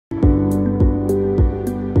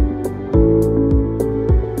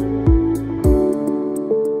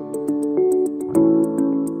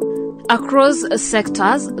Across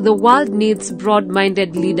sectors, the world needs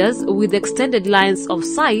broad-minded leaders with extended lines of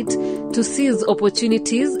sight to seize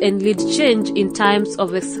opportunities and lead change in times of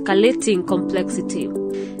escalating complexity.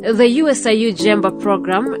 The USIU Gemba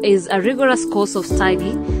program is a rigorous course of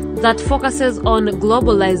study that focuses on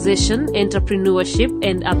globalization, entrepreneurship,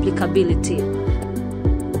 and applicability.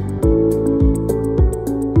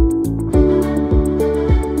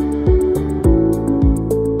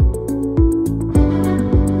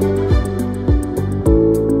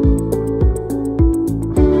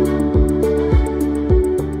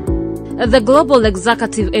 The Global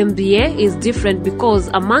Executive MBA is different because,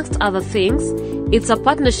 amongst other things, it's a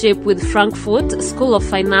partnership with Frankfurt School of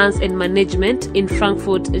Finance and Management in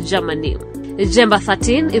Frankfurt, Germany. Gemba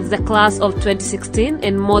 13 is the class of 2016,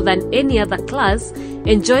 and more than any other class,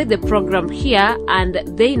 enjoyed the program here, and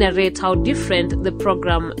they narrate how different the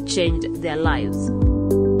program changed their lives.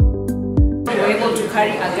 We're able to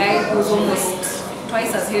carry a guy who's almost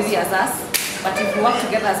twice as heavy as us, but if we work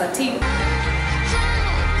together as a team.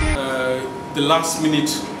 The last minute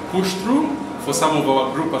push through for some of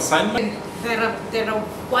our group assignments. There are a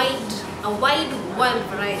wide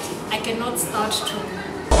variety. I cannot start to.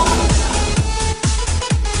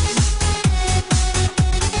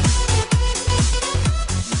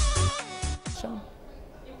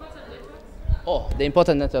 Oh, the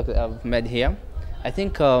important network that I've made here. I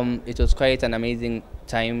think it was quite an amazing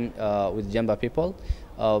time with Gemba people.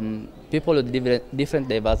 People with different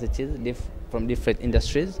diversities, from different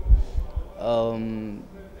industries.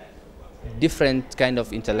 Different kind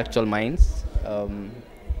of intellectual minds.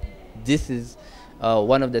 This is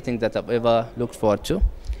one of the things that I've ever looked forward to,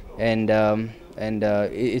 and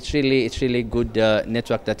it's really good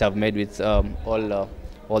network that I've made with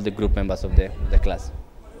all the group members of the class.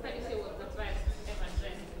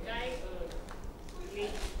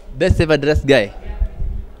 Best ever dressed guy.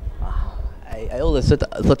 I always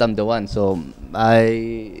thought I'm the one, so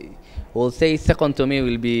I will say second to me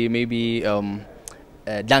will be maybe Dan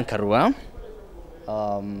Karua.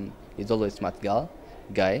 He's always a smart guy.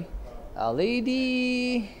 A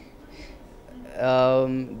lady,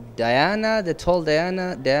 Diana, the tall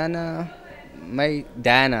Diana, the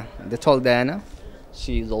tall Diana.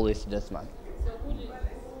 She's always just smart.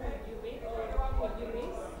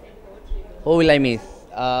 Who will I miss?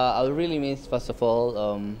 I will really miss, first of all,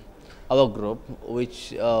 our group,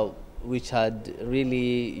 which had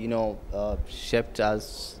really, shaped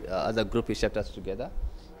us as a group. It shaped us together.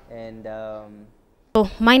 And So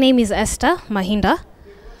my name is Esther Mahinda.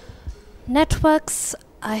 Networks,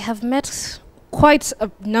 I have met quite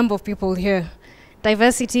a number of people here.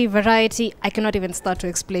 Diversity, variety, I cannot even start to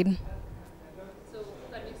explain. So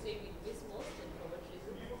can you say we miss most and for what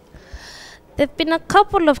reason? There have been a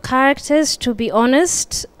couple of characters, to be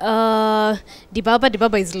honest.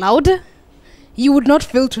 Dibaba is loud. You would not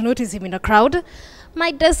fail to notice him in a crowd.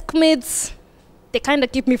 My desk mates, they kind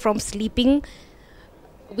of keep me from sleeping.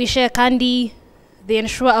 We share candy. They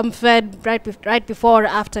ensure I'm fed right before or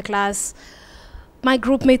after class. My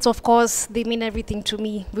group mates, of course, they mean everything to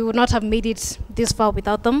me. We would not have made it this far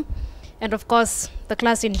without them. And of course, the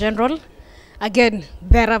class in general. Again,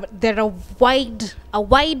 there are a wild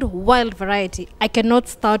variety. I cannot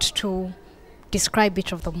start to describe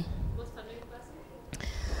each of them.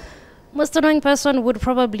 Most annoying person would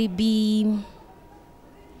probably be,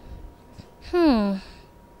 I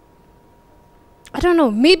don't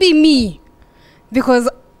know, maybe me. Because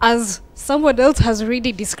as someone else has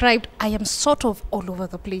really described, I am sort of all over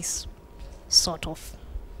the place. Sort of.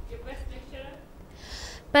 Your best lecturer?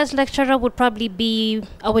 Best lecturer would probably be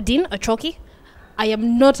our dean, Achoki. I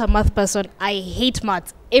am not a math person. I hate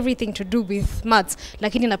maths. Everything to do with maths.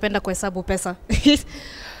 Lakini napenda kuhesabu pesa.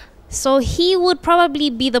 So he would probably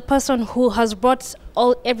be the person who has brought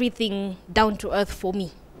everything down to earth for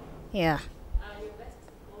me. Yeah. Your best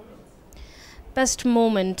moment? Best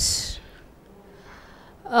moment.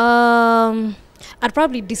 I'd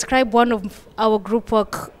probably describe one of our group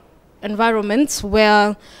work environments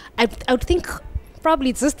where I would think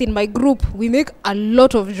probably it's just in my group we make a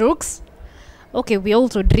lot of jokes. Okay, we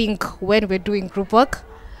also drink when we're doing group work,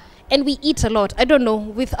 and we eat a lot. I don't know,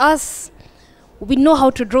 with us, we know how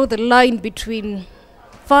to draw the line between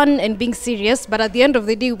fun and being serious, but at the end of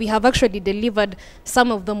the day, we have actually delivered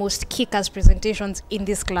some of the most kick-ass presentations in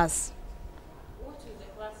this class. What is the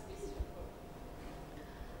class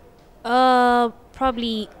visit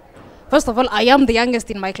Probably, first of all, I am the youngest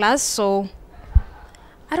in my class, so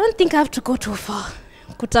I don't think I have to go too far.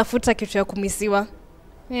 Kutafuta kitu ya kumisiwa.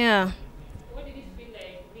 Yeah. What did it feel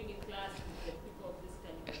like being in class with the people of this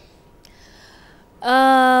caliber?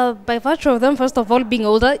 By virtue of them, first of all, being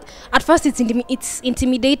older, at first it's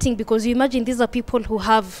intimidating because you imagine these are people who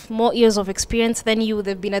have more years of experience than you.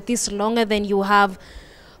 They've been at this longer than you have.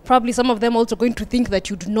 Probably some of them also going to think that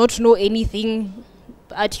you do not know anything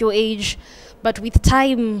at your age. But with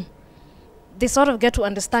time, they sort of get to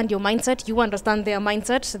understand your mindset. You understand their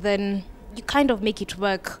mindset. Then you kind of make it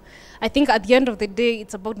work. I think at the end of the day,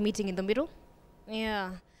 it's about meeting in the middle.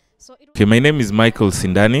 Yeah. So okay, my name is Michael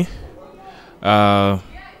Sindani.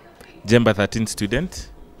 Gemba 13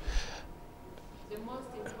 student. The most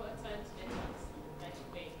important networks that you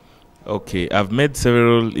made. Okay, I've made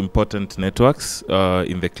several important networks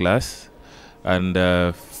in the class, and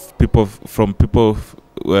people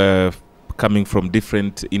coming from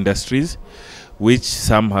different industries, which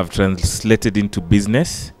some have translated into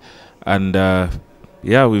business, and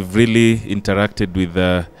yeah, we've really interacted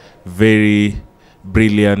with very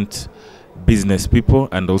brilliant business people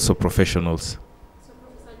and also professionals. So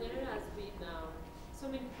Professor Nyerere has been, so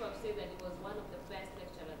many people have said that he was one of the best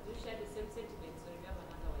lecturers. Do you share the same sentiments, or you have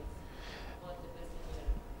another one about the best lecturer?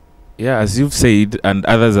 Yeah, as you've said and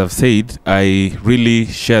others have said, I really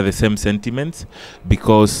share the same sentiments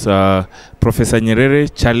because Professor Nyerere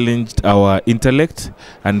challenged our intellect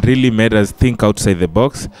and really made us think outside the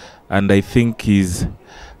box, and I think he's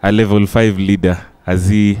a level 5 leader, as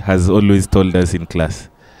he has always told us in class.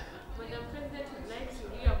 Madam President would like to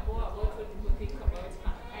hear more about what people think about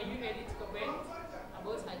her. Are you ready to comment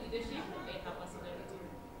about her leadership and her personality?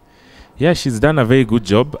 Yeah, she's done a very good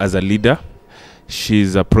job as a leader.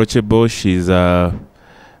 She's approachable. She's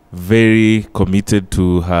very committed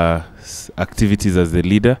to her activities as the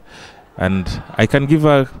leader. And I can give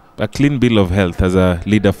her a clean bill of health as a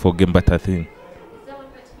leader for Gemba 13. Is there one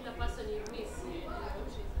particular person you miss?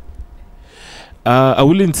 I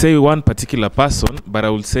wouldn't say one particular person, but I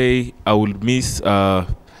would say I would miss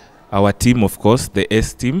our team, of course, the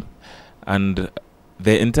S team, and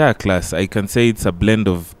the entire class. I can say it's a blend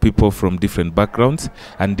of people from different backgrounds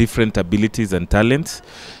and different abilities and talents.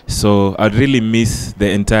 So I'd really miss the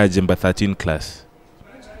entire Gemba 13 class.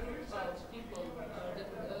 Which group of people,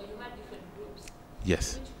 you had different groups.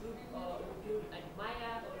 Yes. Which group would you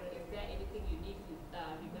admire, or is there anything unique you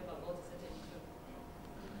remember about a certain group?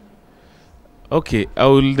 Okay, I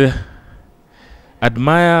would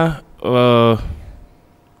admire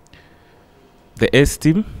the S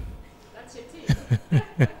team. That's your team.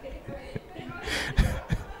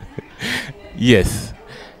 Yes,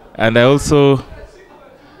 and I also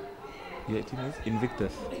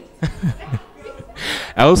Invictus.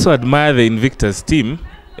 I also admire the Invictus team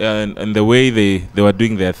and the way they were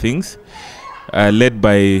doing their things, led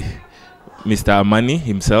by Mr. Amani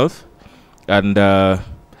himself, and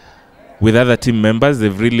with other team members.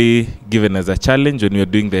 They've really given us a challenge when we are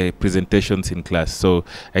doing the presentations in class. So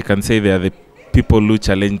I can say they are the people who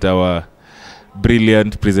challenged our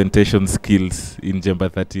brilliant presentation skills in Gemba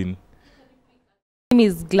 13. My name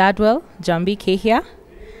is Gladwell Jambi Kehia.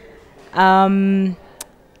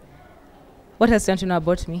 What else do you want to know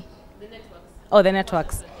about me? The networks. Oh, the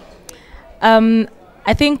networks.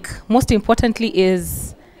 I think most importantly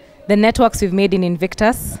is the networks we've made in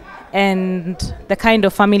Invictus and the kind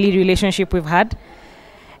of family relationship we've had.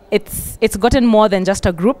 It's gotten more than just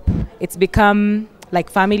a group. It's become like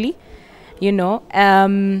family, you know.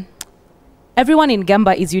 Everyone in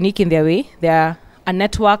Gemba is unique in their way. They're a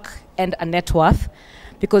network and a net worth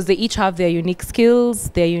because they each have their unique skills,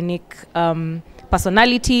 their unique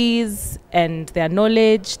personalities, and their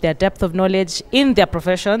knowledge, their depth of knowledge in their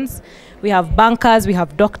professions. We have bankers, we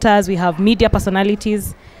have doctors, we have media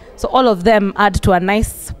personalities. So all of them add to a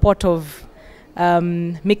nice pot of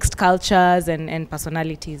mixed cultures and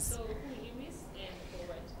personalities. So who will you miss and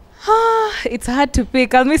for what? It's hard to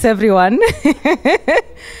pick. I'll miss everyone.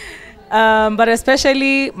 But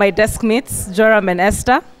especially my desk mates, Joram and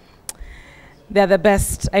Esther. They're the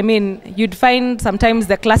best. I mean, you'd find sometimes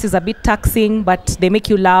the class is a bit taxing, but they make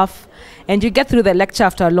you laugh. And you get through the lecture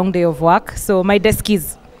after a long day of work. So my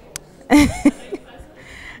deskies.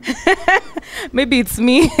 Maybe it's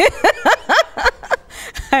me.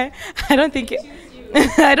 I don't think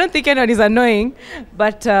I don't think anyone is annoying,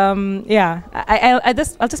 but yeah, I'll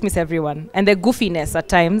just miss everyone and the goofiness at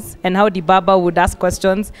times and how Dibaba would ask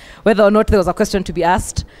questions, whether or not there was a question to be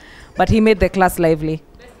asked, but he made the class lively.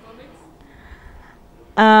 Best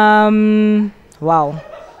moments? Wow,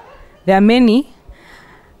 there are many.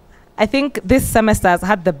 I think this semester has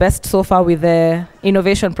had the best so far with the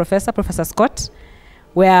innovation professor, Professor Scott,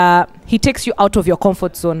 where he takes you out of your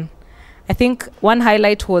comfort zone. I think one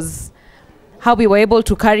highlight was how we were able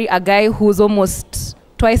to carry a guy who's almost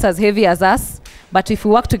twice as heavy as us, but if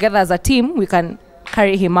we work together as a team, we can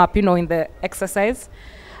carry him up, you know, in the exercise.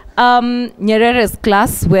 Nyerere's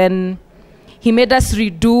class, when he made us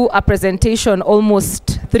redo a presentation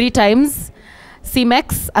almost 3 times.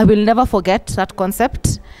 CMEX, I will never forget that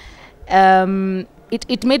concept.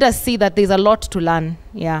 It made us see that there's a lot to learn,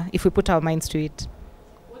 yeah, if we put our minds to it.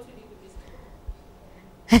 What would you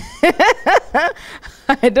miss?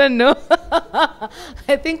 I don't know.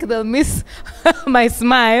 I think they'll miss my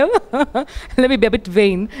smile. Let me be a bit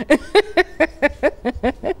vain.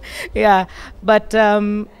 Yeah, but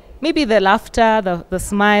maybe the laughter, the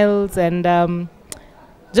smiles, and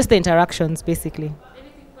just the interactions, basically.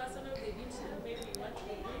 Anything personal they didn't share, maybe what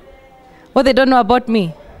they did? What they don't know about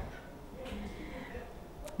me?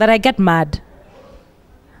 That I get mad.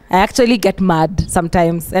 I actually get mad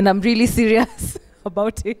sometimes, and I'm really serious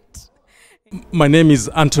about it. My name is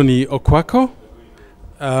Anthony Okwako,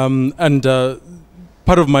 and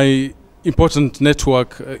part of my important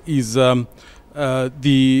network is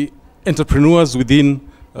the entrepreneurs within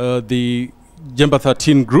the Gemba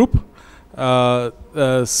 13 group.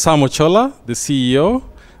 Sam Ochola, the CEO,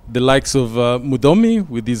 the likes of Mudomi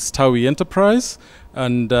with his Tawi enterprise,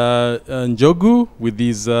 and Njogu with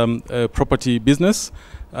his property business.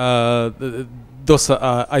 Those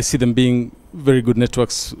I see them being very good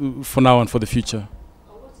networks for now and for the future.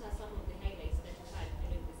 What are some of the highlights that you had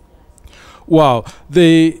during this class? Wow,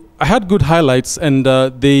 I had good highlights, and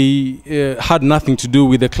they had nothing to do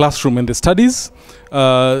with the classroom and the studies.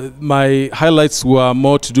 My highlights were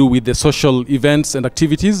more to do with the social events and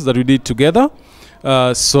activities that we did together.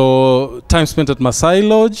 So time spent at Masai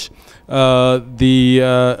Lodge,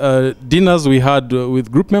 the dinners we had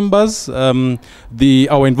with group members,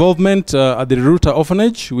 our involvement at the Ruta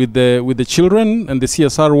Orphanage with the children and the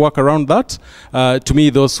CSR work around that. To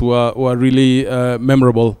me, those were really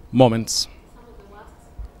memorable moments. Some of the worst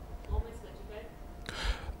moments that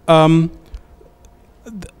you had?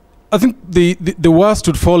 I think the worst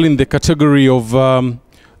would fall in the category of the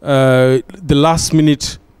last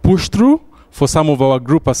minute push through for some of our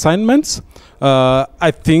group assignments.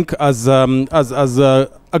 I think as a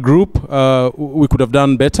group, we could have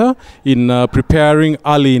done better in preparing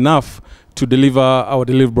early enough to deliver our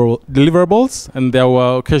deliverables, and there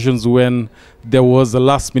were occasions when there was a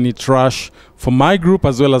last-minute rush for my group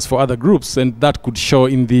as well as for other groups, and that could show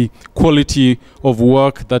in the quality of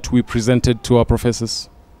work that we presented to our professors.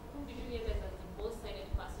 Who did you name as the most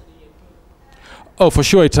silent person in your group? Oh, for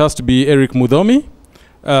sure it has to be Eric Mudomi.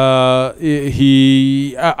 I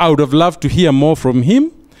would have loved to hear more from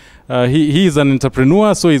him. He is an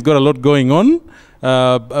entrepreneur, so he's got a lot going on.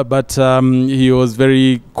 But he was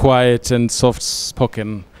very quiet and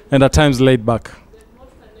soft-spoken, and at times laid back.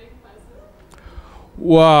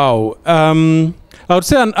 Wow. I would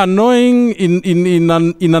say annoying in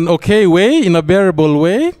an okay way, in a bearable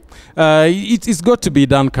way. It's got to be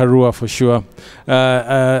Dan Karua for sure.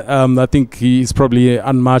 I think he's probably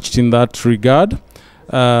unmatched in that regard.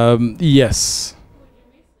 Yes.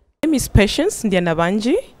 My name is Patience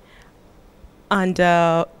Ndianabanji, and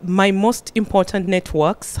my most important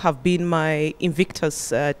networks have been my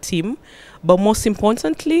Invictus team, but most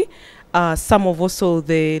importantly, some of also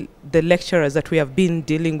the lecturers that we have been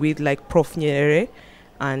dealing with, like Prof. Nyerere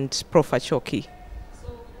and Prof. Achoki. So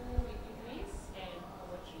who did you miss and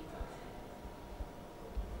for what reasons?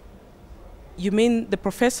 You mean the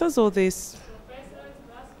professors or this?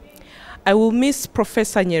 I will miss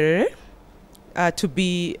Professor Nyerere, to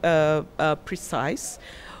be precise,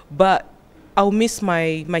 but I'll miss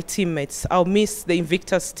my teammates. I'll miss the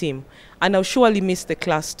Invictus team, and I'll surely miss the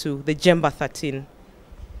class too, the Gemba 13.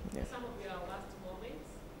 Yeah. Some of your worst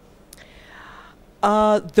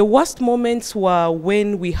moments? The worst moments were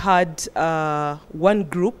when we had one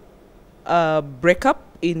group breakup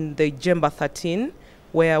in the Gemba 13,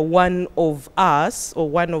 where one of us or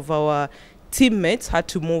one of our teammates had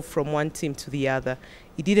to move from one team to the other.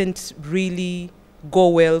 It didn't really go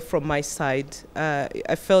well from my side.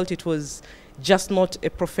 I felt it was just not a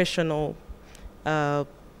professional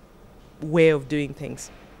way of doing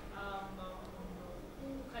things.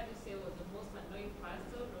 Who can you say was the most annoying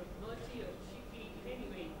person, or naughty or cheeky in any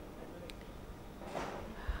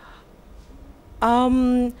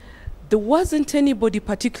way? There wasn't anybody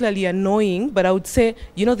particularly annoying, but I would say,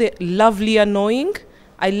 you know, the lovely annoying.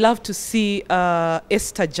 I love to see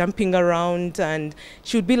Esther jumping around, and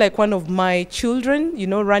she would be like one of my children, you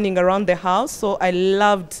know, running around the house. So I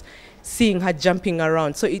loved seeing her jumping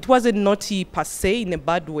around. So it wasn't naughty per se in a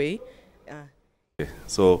bad way.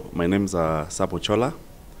 So my name's Sapo Chola.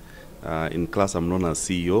 In class, I'm known as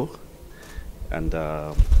CEO, and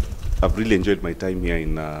I've really enjoyed my time here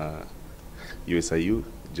in USIU,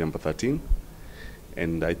 Gemba 13.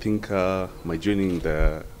 And I think my joining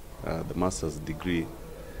the master's degree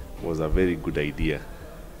was a very good idea.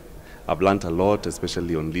 I've learned a lot,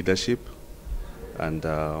 especially on leadership and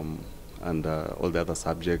all the other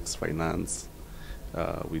subjects, finance.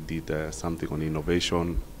 We did something on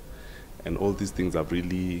innovation, and all these things have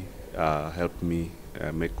really helped me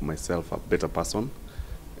make myself a better person.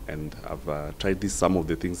 And I've tried some of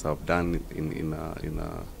the things I've done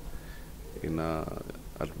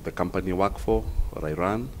at the company I work for, or I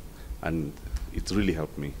run, and it's really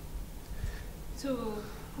helped me. So,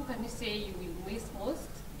 who can you say you will miss most,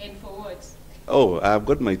 and for what? Oh, I've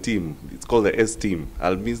got my team. It's called the S team.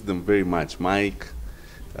 I'll miss them very much. Mike,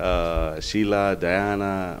 Sheila,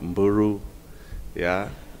 Diana, Mburu, yeah.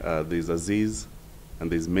 There's Aziz,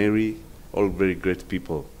 and there's Mary. All very great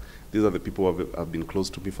people. These are the people who have been close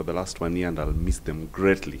to me for the last 1 year, and I'll miss them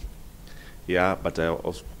greatly. Yeah, but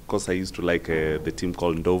of course I used to like the team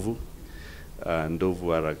called Ndovu.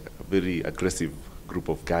 Ndovu are a very aggressive group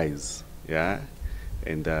of guys, yeah,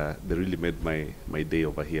 and they really made my day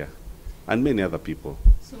over here, and many other people.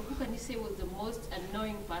 So who can you say was the most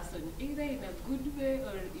annoying person, either in a good way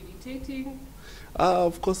or irritating?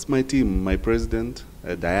 Of course my team, my president,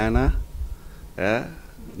 Diana, yeah,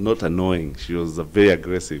 not annoying, she was very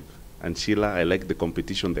aggressive. And Sheila, I liked the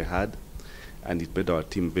competition they had, and it made our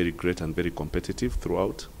team very great and very competitive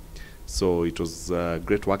throughout. So it was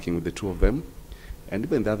great working with the two of them. And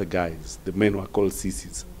even the other guys, the men were called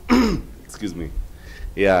sissies. Excuse me.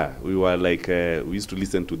 Yeah, we were like, we used to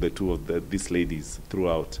listen to the two of these ladies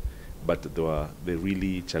throughout, but they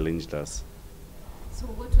really challenged us. So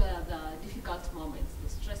what were the difficult moments, the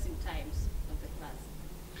stressing times of the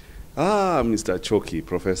class? Mr. Choki,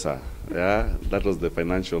 professor, yeah, that was the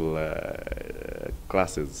financial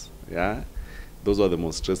classes, yeah. Those were the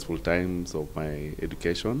most stressful times of my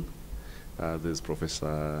education. There's Professor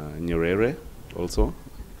Nyerere also,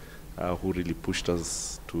 who really pushed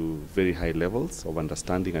us to very high levels of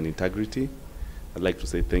understanding and integrity. I'd like to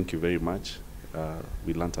say thank you very much.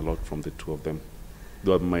 We learned a lot from the two of them.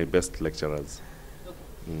 They were my best lecturers.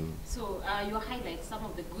 Okay. So your highlights, some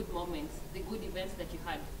of the good moments, the good events that you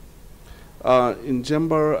had. In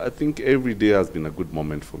Gemba, I think every day has been a good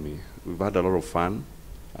moment for me. We've had a lot of fun.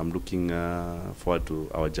 I'm looking forward to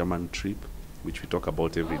our German trip, which we talk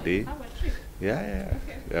about every day. How a trip? Yeah.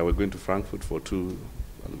 Okay. Yeah, we're going to Frankfurt for 2,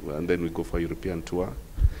 and then we go for a European tour.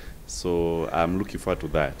 So I'm looking forward to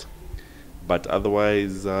that. But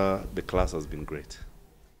otherwise, the class has been great.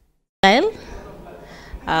 I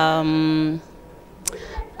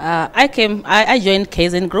joined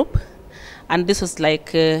Kaizen group, and this was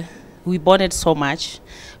like we bonded so much.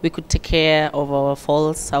 We could take care of our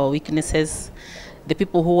faults, our weaknesses. The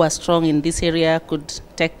people who were strong in this area could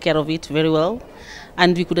take care of it very well,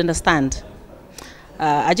 and we could understand.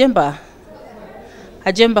 A Gemba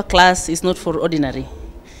class is not for ordinary.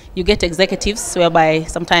 You get executives whereby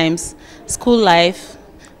sometimes school life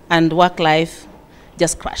and work life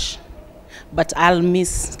just crash. But I'll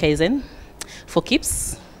miss Kaizen for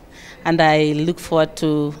keeps, and I look forward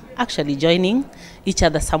to actually joining each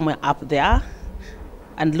other somewhere up there,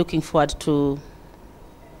 and looking forward to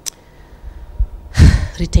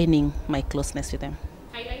retaining my closeness with them.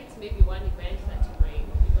 Highlights, maybe one event that you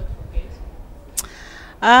not forget.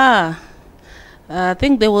 I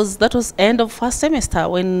think that was end of first semester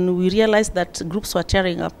when we realized that groups were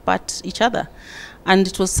tearing apart each other, and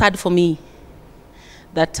it was sad for me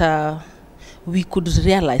that we could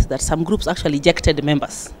realize that some groups actually ejected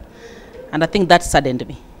members, and I think that saddened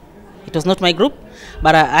me. It was not my group,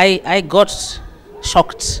 but I got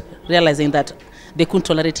shocked realizing that they couldn't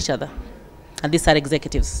tolerate each other, and these are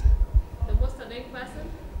executives. The most annoying person?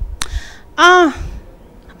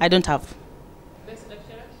 I don't have. Best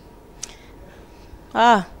lecturer?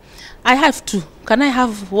 I have two. Can I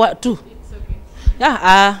have what, two? It's okay.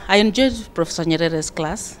 Yeah, I enjoyed Professor Nyerere's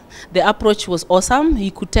class. The approach was awesome.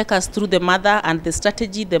 He could take us through the mother and the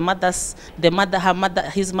strategy. His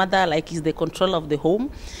mother, like, is the control of the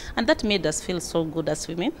home, and that made us feel so good as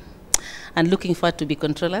women, and looking forward to be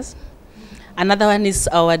controllers. Another one is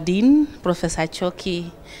our dean, Professor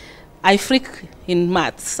Choki. I freak in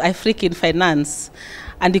maths. I freak in finance.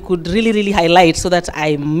 And he could really highlight so that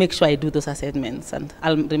I make sure I do those assignments. And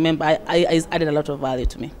I'll remember, I added a lot of value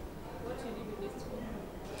to me. What will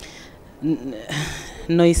you be missed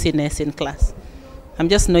for? Noisiness in class. I'm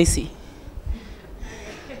just noisy.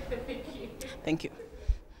 Thank you.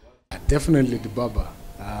 Definitely the Baba.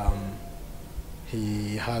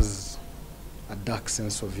 He has a dark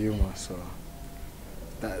sense of humor, so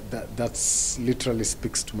that's literally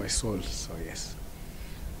speaks to my soul. So yes.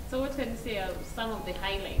 So what can you say of some of the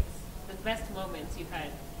highlights, the best moments you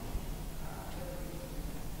had?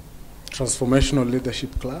 transformational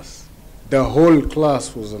leadership class. The whole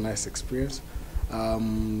class was a nice experience.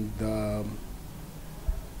 The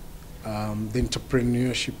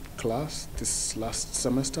entrepreneurship class this last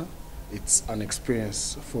semester, it's an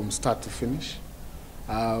experience from start to finish.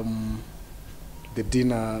 The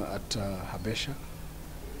dinner at Habesha,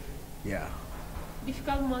 yeah.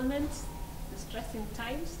 Difficult moments, distressing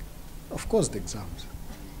times? Of course, the exams.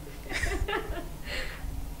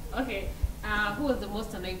 Okay, who was the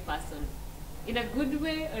most annoying person? In a good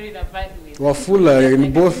way or in a bad way? Wafula,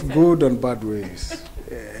 in both good and bad ways.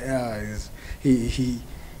 Yeah,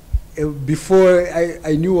 before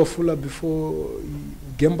I knew Wafula before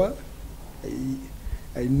Gemba.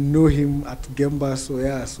 I know him at Gemba, so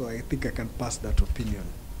yeah, so I think I can pass that opinion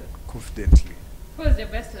confidently. Who was your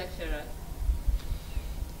best lecturer?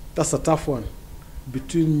 That's a tough one.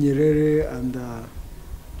 Between Nyerere and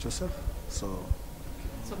Joseph, so.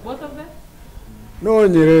 So both of them? No,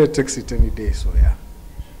 Nyerere takes it any day, so yeah,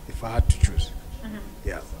 if I had to choose.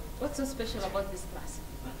 Yeah. What's so special about this class?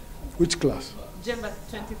 Which class? Gemba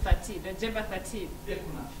 2013, or Gemba 13.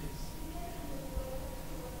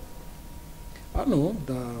 I don't know,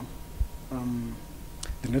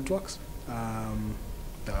 the networks,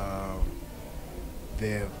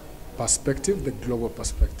 the perspective, the global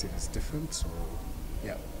perspective is different, so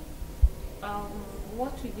yeah.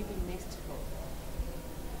 What will you be missed for?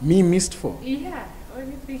 Me missed for? Yeah, what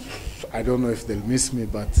do you think? I don't know if they'll miss me,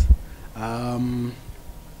 but I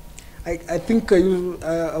think I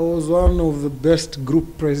was one of the best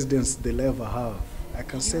group presidents they'll ever have. I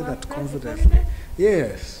can say that confidently.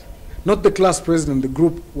 Yes. Not the class president, the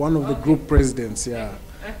group, one of the group presidents, yeah.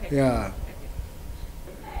 Okay. Yeah.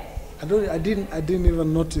 I didn't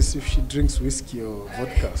even notice if she drinks whiskey or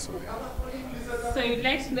vodka, so yeah. So you'd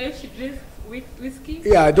like to know if she drinks whiskey?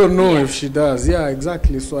 Yeah, I don't know if she does. Yeah,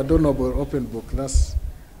 exactly. So I don't know about open book. That's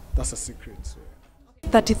a secret. So.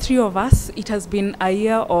 33 of us. It has been a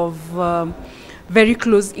year of very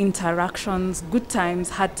close interactions, good times,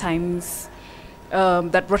 hard times,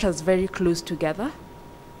 that brought us very close together.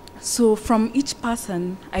 So from each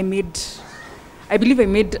person, I believe I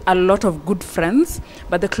made a lot of good friends,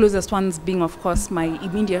 but the closest ones being, of course, my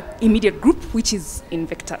immediate group, which is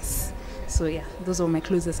Invictus. So yeah, those are my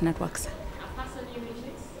closest networks.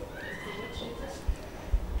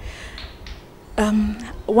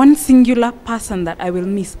 One singular person that I will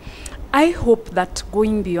miss. I hope that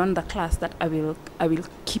going beyond the class, that I will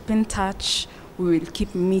keep in touch. We will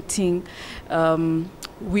keep meeting.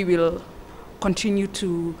 We will continue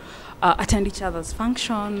to attend each other's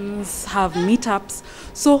functions, have meetups.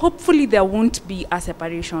 So hopefully there won't be a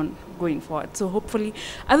separation going forward. So hopefully,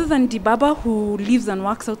 other than Dibaba, who lives and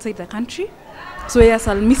works outside the country. So yes,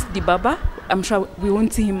 I'll miss Dibaba. I'm sure we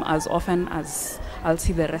won't see him as often as I'll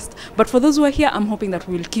see the rest. But for those who are here, I'm hoping that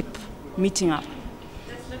we'll keep meeting up.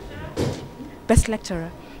 Best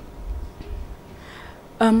lecturer?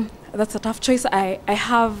 That's a tough choice. I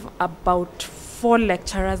have about 4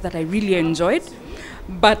 lecturers that I really enjoyed.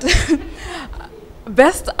 But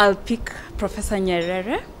best, I'll pick Professor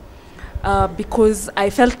Nyerere because I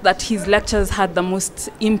felt that his lectures had the most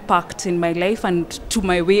impact in my life and to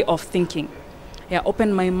my way of thinking. Yeah,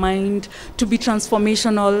 opened my mind to be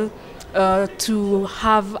transformational, to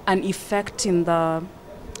have an effect in the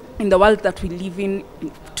world that we live in,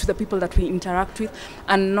 to the people that we interact with,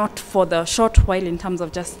 and not for the short while in terms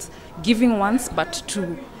of just giving once, but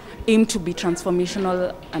to aim to be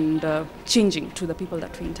transformational and changing to the people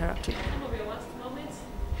that we interact with.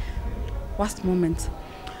 Worst moments?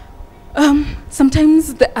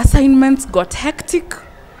 Sometimes the assignments got hectic.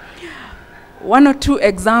 1 or 2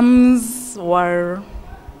 exams were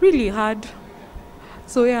really hard.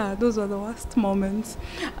 So yeah, those were the worst moments.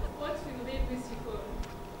 What will they miss you for?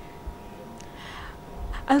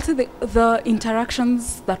 I'll say the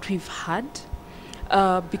interactions that we've had,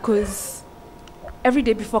 because every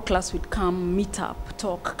day before class we'd come, meet up,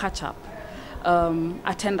 talk, catch up,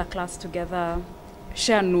 attend a class together,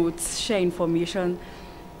 share notes, share information,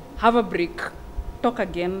 have a break, talk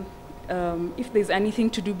again. If there's anything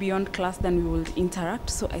to do beyond class, then we will interact.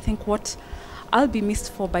 So I think what I'll be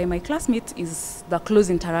missed for by my classmates is the close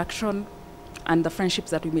interaction and the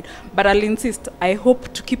friendships that we made. But I'll insist, I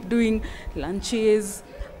hope to keep doing lunches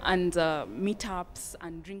and meetups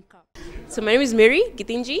and drink up. So my name is Mary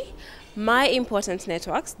Gitinji. My important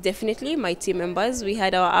networks, definitely my team members. We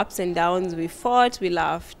had our ups and downs, we fought, we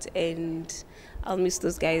laughed, and I'll miss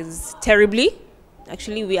those guys terribly.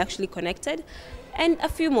 Actually, we actually connected. And a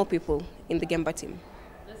few more people in the Gemba team.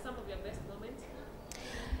 And some of your best moments?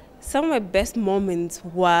 Some of my best moments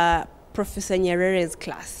were Professor Nyerere's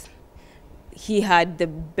class. He had the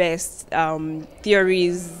best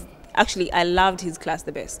theories. Actually, I loved his class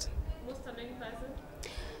the best.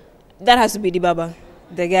 That has to be Dibaba.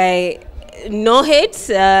 The guy, no hate,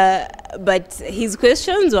 but his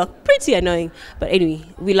questions were pretty annoying. But anyway,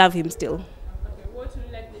 we love him still. Okay, what would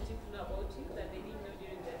you like the team to know about you that they didn't know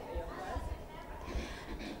during your class?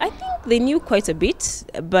 I think they knew quite a bit,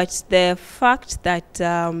 but the fact that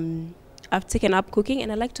I've taken up cooking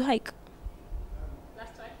and I like to hike.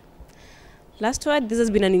 Last word, this has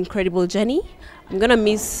been an incredible journey. I'm going to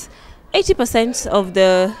miss 80% of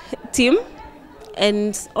the team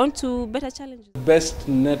and on to better challenges. Best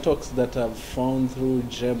networks that I've found through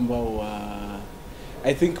Gemba were,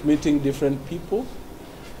 I think, meeting different people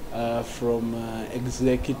from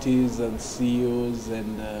executives and CEOs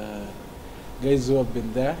and guys who have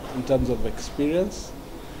been there in terms of experience.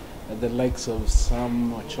 The likes of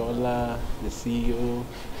Sam Ochola, the CEO,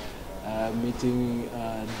 meeting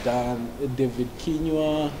David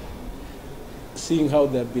Kinyua, seeing how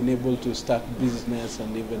they've been able to start business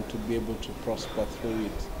and even to be able to prosper through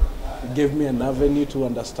it. It gave me an avenue to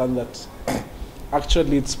understand that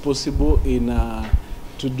actually it's possible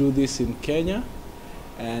to do this in Kenya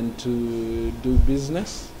and to do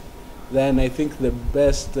business. Then I think the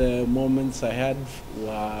best moments I had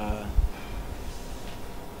were,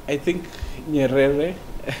 I think, Nyerere,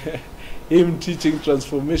 him teaching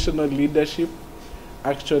transformational leadership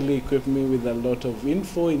actually equipped me with a lot of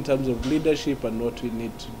info in terms of leadership and what we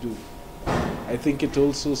need to do. I think it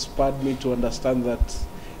also spurred me to understand that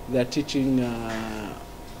their teaching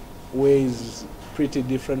way is pretty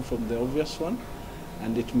different from the obvious one,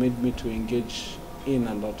 and it made me to engage in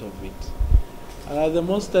a lot of it. The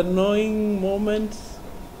most annoying moment,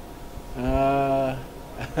 I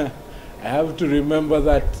have to remember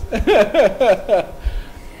that.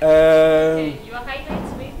 Your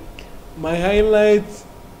highlights, maybe? My highlights,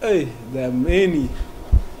 there are many.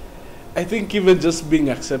 I think even just being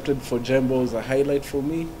accepted for Gemba was a highlight for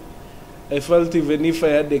me. I felt even if I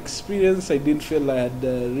had experience, I didn't feel I had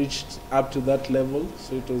reached up to that level,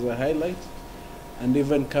 so it was a highlight. And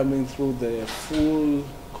even coming through the full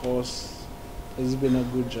course has been a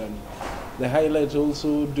good journey. The highlight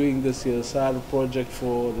also doing the CSR project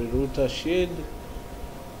for the Ruta Shade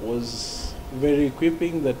was very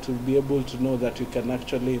equipping, that to be able to know that you can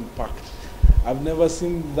actually impact. I've never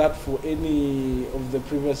seen that for any of the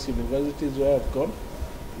previous universities where I've gone,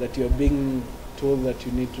 that you're being told that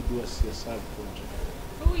you need to do a CSR project.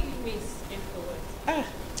 Who will you miss afterwards?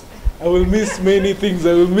 I will miss many things.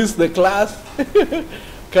 I will miss the class,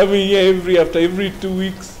 coming here after every 2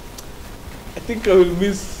 weeks. I think I will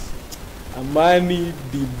miss Amani,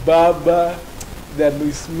 Dibaba, the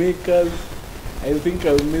noise makers. I think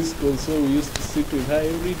I will miss Konso. We used to sit with her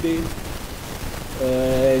every day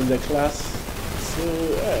in the class. So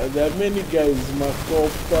there are many guys,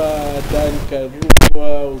 Makopa, Dan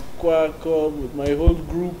Karua, Ukwako, my whole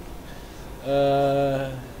group.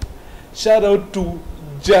 Shout out to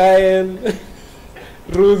Jael,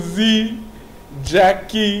 Rosie,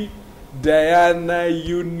 Jackie, Diana,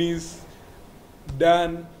 Eunice,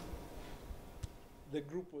 Dan. The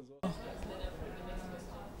group was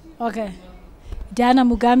okay. Diana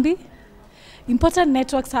Mugambi. Important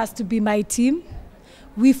Networks has to be my team.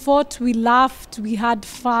 We fought, we laughed, we had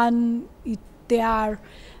fun.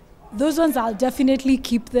 Those ones I'll definitely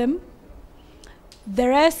keep them. The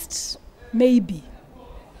rest, maybe.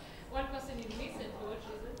 One person you miss and for what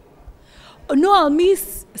reason? Oh, no, I'll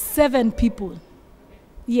miss 7 people.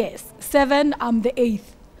 Yes, 7, I'm the 8th.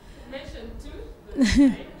 Mention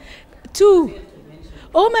 2? 2.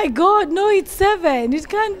 Oh my God, no, it's 7. It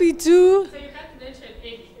can't be 2. So you can't mention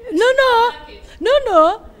 8?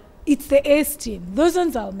 No. It's the Ace team. Those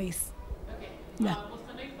ones I'll miss. Okay. Yeah. Most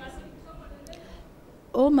annoying person?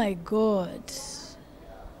 Oh my God.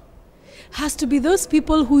 Has to be those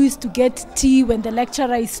people who used to get tea when the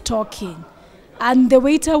lecturer is talking. And the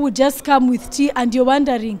waiter would just come with tea and you're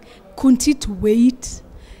wondering, couldn't it wait?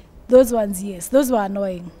 Those ones, yes. Those were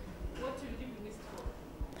annoying. What will you be missed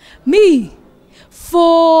for? Me?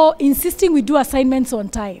 For insisting we do assignments on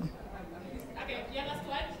time. Okay, your last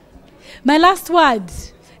word? My last word.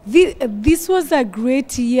 This was a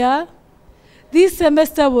great year. This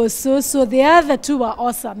semester was so. The other 2 were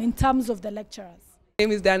awesome in terms of the lecturers. My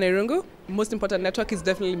name is Diana Irungu. Most important network is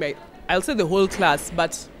definitely I'll say the whole class,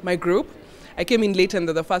 but my group. I came in late and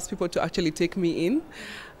they're the first people to actually take me in.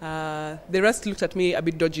 The rest looked at me a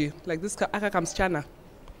bit dodgy, like this aka kamsichana.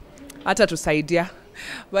 Hata tusaidia.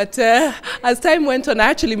 But as time went on, I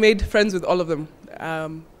actually made friends with all of them.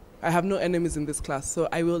 I have no enemies in this class, so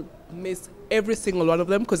I will miss every single one of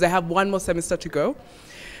them because I have 1 more semester to go.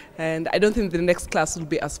 And I don't think the next class will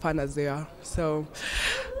be as fun as they are. So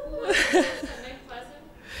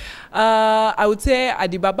I would say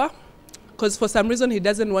Adibaba, because for some reason he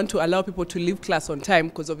doesn't want to allow people to leave class on time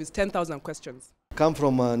because of his 10,000 questions. Come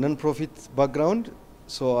from a non-profit background,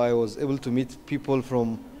 so I was able to meet people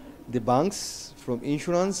from the banks, from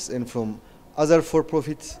insurance, and from other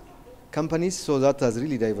for-profit companies, so that has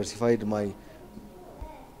really diversified my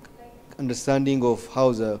understanding of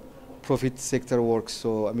how the profit sector works.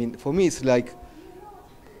 So, I mean, for me, it's like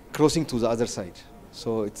crossing to the other side.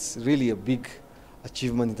 So it's really a big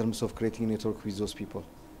achievement in terms of creating a network with those people.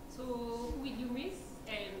 So who will you miss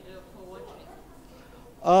and for what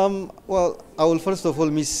reason? Well, I will first of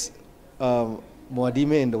all miss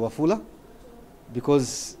Moadime and Wafula,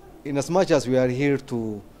 because in as much as we are here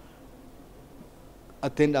to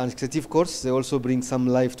attend an executive course, they also bring some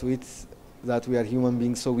life to it, that we are human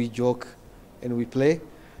beings, so we joke and we play.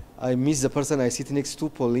 I miss the person I sit next to,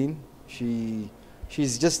 Pauline.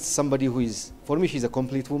 She's just somebody who is, for me, she's a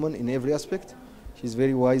complete woman in every aspect. She's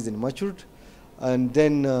very wise and matured. And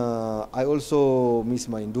then I also miss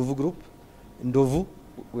my Ndovu group. Ndovu,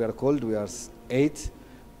 we are called, we are 8.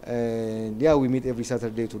 And yeah, we meet every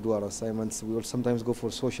Saturday to do our assignments. We will sometimes go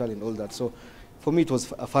for social and all that. So for me, it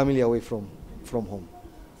was a family away from home.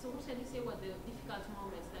 So what can you say were the difficult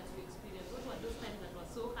moments that you experienced? What were those times that were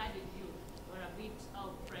so hard on you or a bit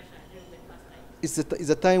of pressure during the first time? It's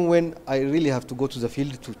a time when I really have to go to the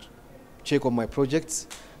field to check on my projects,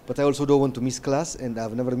 but I also don't want to miss class, and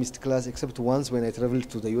I've never missed class except once when I traveled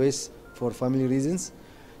to the US for family reasons.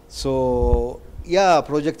 So yeah,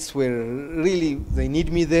 projects were really, they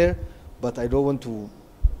need me there, but I don't want to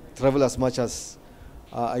travel as much as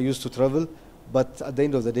I used to travel. But at the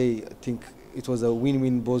end of the day, I think it was a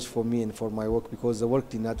win-win both for me and for my work, because the work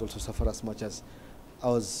did not also suffer as much as I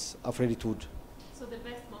was afraid it would. So the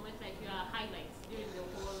best moment, like your highlights during the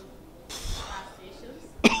whole class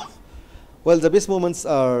sessions? Well, the best moments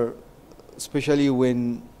are especially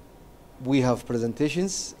when we have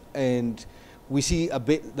presentations and we see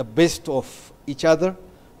the best of each other,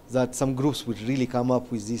 that some groups would really come up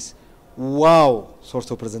with this wow sort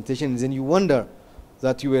of presentation, and then you wonder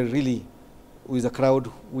that you were really with a crowd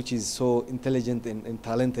which is so intelligent and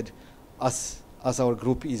talented as our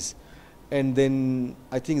group is. And then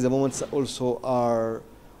I think the moments also are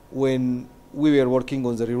when we were working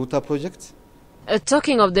on the Riruta project.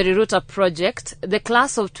 Talking of the Riruta project, the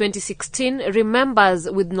class of 2016 remembers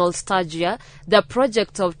with nostalgia the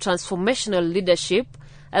project of transformational leadership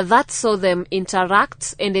that saw them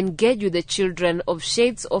interact and engage with the children of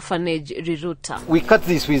Shades Orphanage Riruta. We cut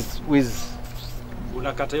this with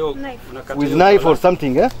knife or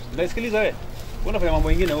something, eh?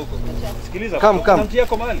 Come.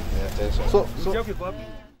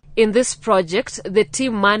 In this project, the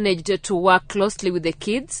team managed to work closely with the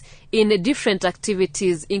kids in different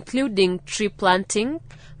activities, including tree planting,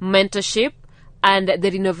 mentorship, and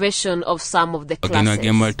the renovation of some of the classes.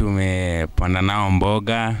 Gemba tumepanda nao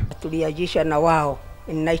mboga. Tuliajisha na wao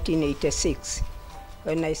in 1986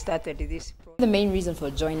 when I started this. The main reason for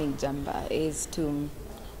joining Gemba is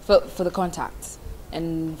for the contacts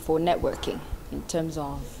and for networking in terms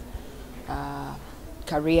of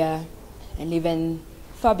career, and even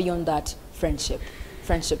far beyond that,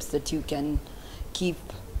 friendships that you can keep,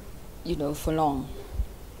 for long.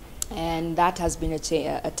 And that has been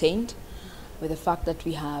attained with the fact that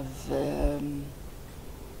we are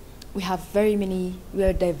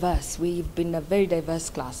diverse. We've been a very diverse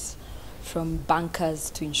class, from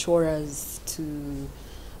bankers to insurers to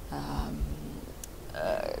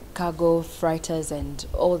cargo freighters and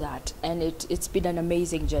all that. And it's been an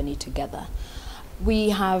amazing journey together. We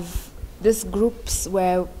have these groups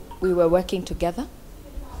where we were working together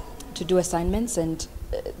to do assignments, and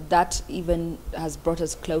that even has brought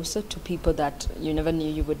us closer to people that you never knew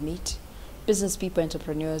you would meet. Business people,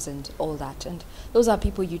 entrepreneurs, and all that. And those are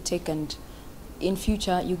people you take and in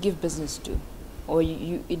future you give business to. Or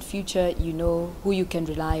in future you know who you can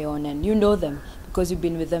rely on, and you know them because you've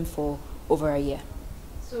been with them for over a year.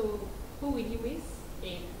 So who will you miss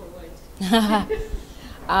and for what?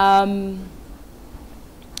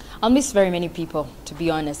 I'll miss very many people, to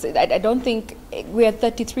be honest. I don't think, we are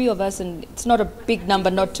 33 of us, and it's not a big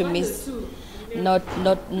number not to miss. Not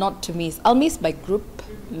to miss. I'll miss my group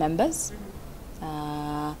members.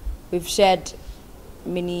 We've shared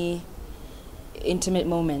many intimate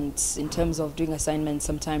moments in terms of doing assignments.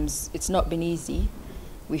 Sometimes it's not been easy.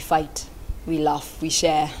 We fight, we laugh, we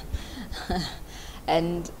share.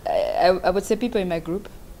 And I would say people in my group.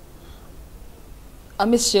 I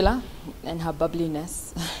miss Sheila and her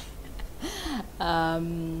bubbliness.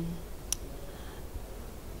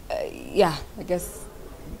 Yeah, I guess.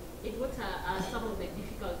 What are some of the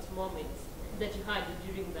difficult moments that you had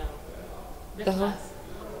during the class?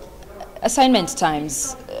 assignment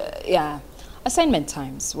times, assignment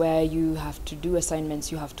times where you have to do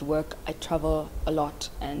assignments, you have to work. I travel a lot,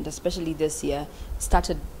 and especially this year,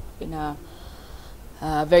 started in a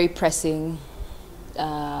very pressing,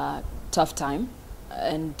 tough time,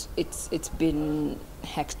 and it's been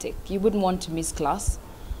hectic. You wouldn't want to miss class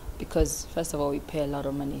because, first of all, we pay a lot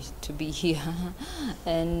of money to be here,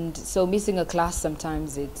 and so missing a class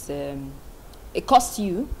sometimes it costs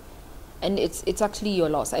you. And it's actually your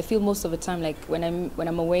loss. I feel most of the time, like when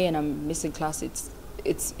I'm away and I'm missing class,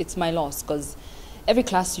 it's my loss, because every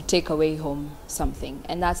class you take away home something,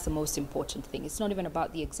 and that's the most important thing. It's not even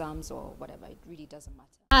about the exams or whatever. It really doesn't matter.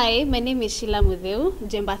 Hi, my name is Sheila Mudeu,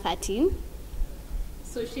 Gemba 13.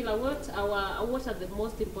 So Sheila, what are the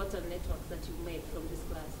most important networks that you made from this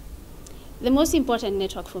class? The most important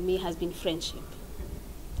network for me has been friendship.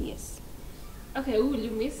 Yes. Okay, who will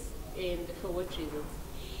you miss and for what reasons?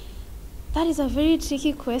 That is a very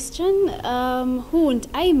tricky question. Who won't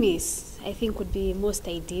I miss? I think would be most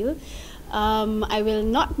ideal. I will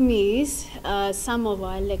not miss some of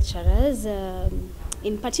our lecturers.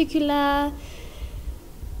 In particular,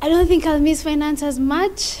 I don't think I'll miss finance as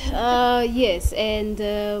much. Yes, and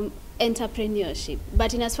entrepreneurship.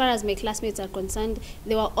 But in as far as my classmates are concerned,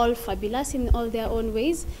 they were all fabulous in all their own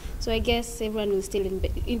ways. So I guess everyone will still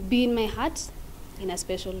be in my heart in a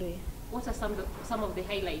special way. What are some of the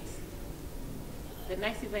highlights? The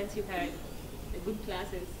nice events you had, the good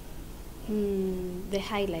classes. The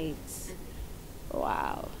highlights.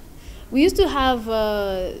 Wow. We used to have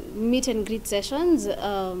meet and greet sessions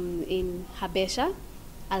in Habesha.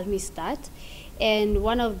 I'll miss that. And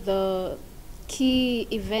one of the key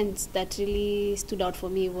events that really stood out for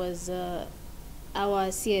me was our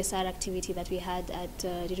CSR activity that we had at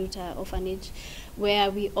Riruta Orphanage, where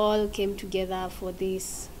we all came together for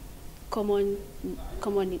this common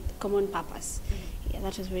purpose. Yeah,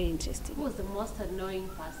 that was very interesting. Who was the most annoying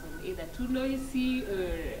person? Either too noisy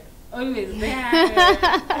or always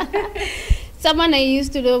there? Someone I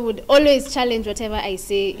used to know would always challenge whatever I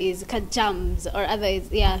say is kajams, or otherwise,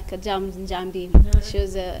 kajams and jambi.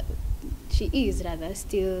 She is rather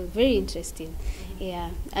still very interesting.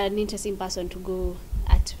 Yeah, an interesting person to go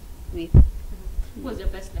at with. Who was your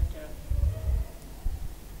best lecturer?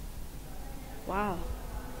 Wow.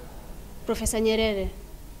 Professor Nyerere,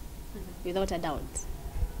 without a doubt.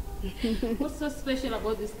 What's so special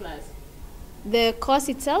about this class? The course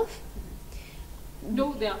itself?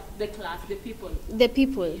 No, the class, the people. The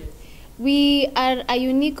people. Yes. We are a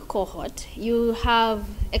unique cohort. You have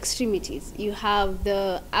extremities. You have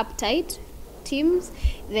the uptight teams,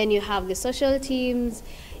 then you have the social teams,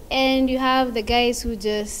 and you have the guys who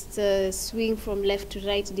just swing from left to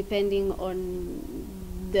right depending on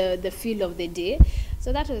the feel of the day.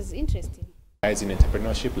 So that was interesting. Guys in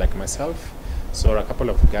entrepreneurship like myself, so a couple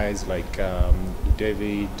of guys like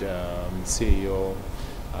David, CEO,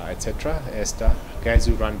 etc., Esther, guys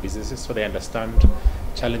who run businesses, so they understand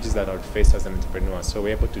challenges that are faced as an entrepreneur. So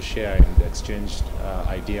we're able to share and exchange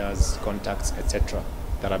ideas, contacts, etc.,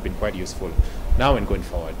 that have been quite useful now and going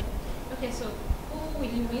forward. Okay, so who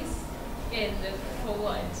will you miss and for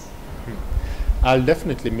what? I'll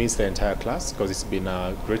definitely miss the entire class because it's been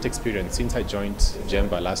a great experience since I joined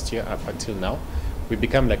Gemba last year up until now. We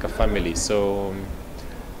become like a family, so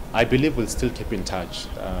I believe we'll still keep in touch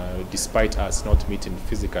despite us not meeting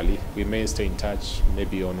physically. We may stay in touch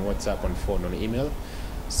maybe on WhatsApp, on phone, on email.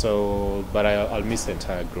 So, but I'll miss the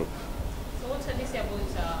entire group. So what can you say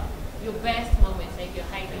about your best moments, like your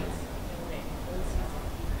highlights?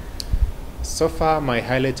 So far, my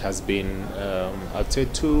highlight has been, I'd say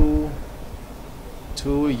two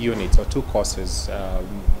units or two courses.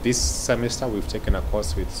 This semester we've taken a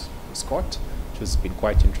course with Scott, which has been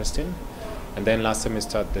quite interesting. And then last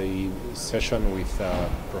semester the session with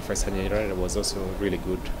Professor Nyerere was also really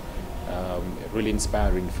good, really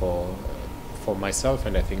inspiring for myself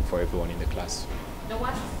and I think for everyone in the class. The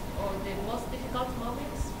worst or the most difficult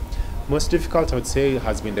moments? Most difficult I would say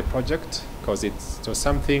has been the project because it was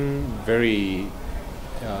something very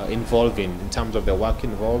involving in terms of the work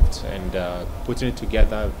involved and putting it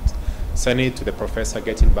together, sending it to the professor,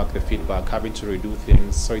 getting back the feedback, having to redo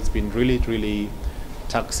things. So it's been really, really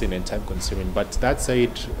taxing and time consuming. But that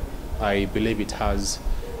said, I believe it has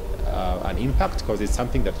an impact because it's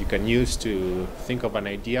something that you can use to think of an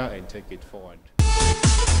idea and take it forward.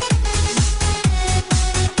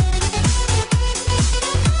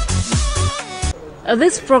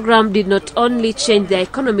 This program did not only change their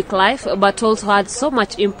economic life, but also had so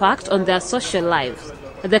much impact on their social lives.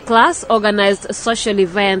 The class organized social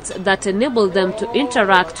events that enabled them to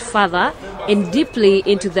interact further and deeply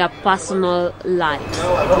into their personal lives.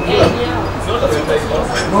 No, I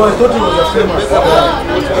thought he was a famous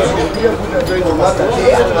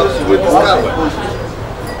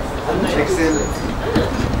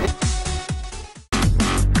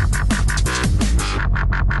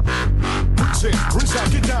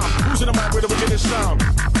Get down. Who's in the mic with a wicked sound?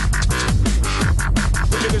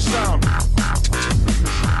 Wicked sound.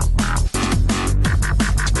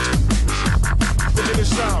 Wicked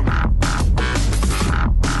sound.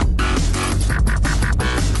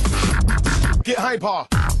 Get hyper.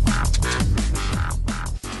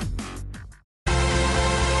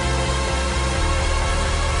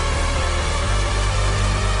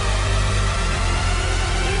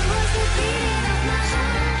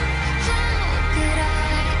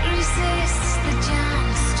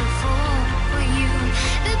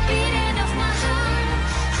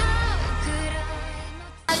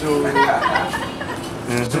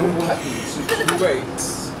 Wait.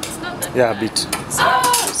 Yeah, a bit.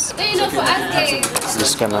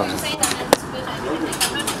 This kind of.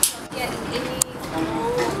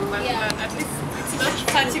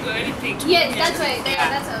 Yes, that's right.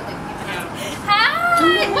 That's okay. Hi!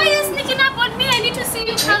 Why are you sneaking up on me? I need to see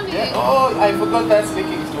you coming. Oh, I forgot that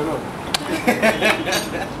sneaking.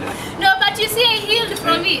 No, but you see, I healed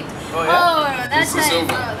from it. Oh, yeah? Oh, that's This is nice.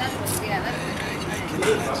 over. Oh, that's good. Yeah, that's good.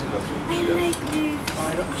 I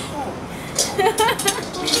like this.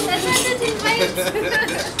 That's why I didn't invite.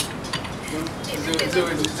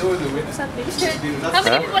 How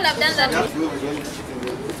many people have done that?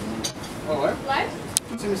 Oh, what? What?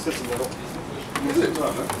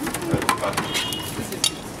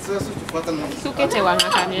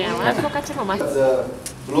 The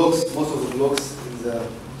blocks, most of the blocks in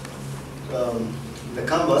the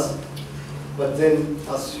canvas, but then,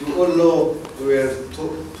 as you all know, we were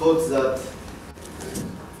taught that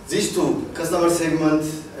these two, customer segment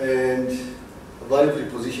and value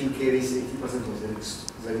proposition, carries 80% of the risk.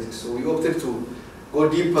 So we opted to go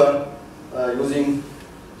deeper using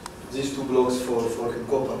these two blocks for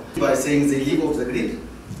Copa by saying they live off the grid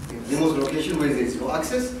in remote location where there is no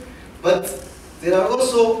access, but there are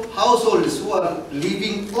also households who are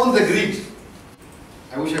living on the grid.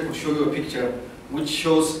 I wish I could show you a picture which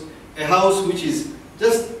shows a house which is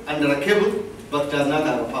just under a cable but does not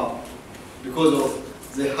have a power because of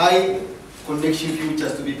the high connection fee which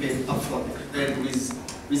has to be paid upfront. And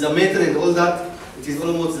with a meter and all that, it is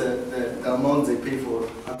almost the amount they pay for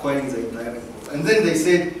acquiring the entire network. And then they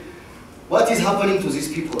said, what is happening to these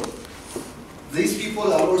people? These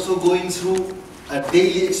people are also going through a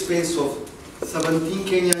daily expense of 17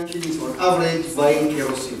 Kenyan shillings on average buying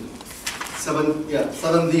kerosene.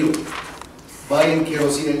 70 buying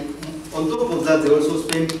kerosene. And on top of that, they also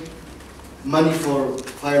spend money for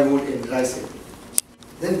firewood and dry sand.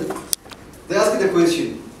 Then they asked the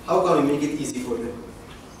question, how can we make it easy for them?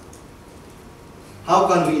 How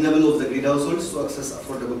can we enable off-the-grid households to access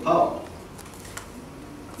affordable power?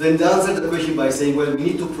 Then they answered the question by saying, well, we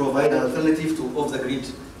need to provide an alternative to off-the-grid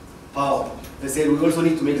power. They said we also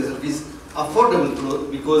need to make the service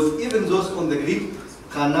affordable because even those on the grid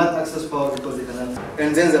cannot access power because they cannot.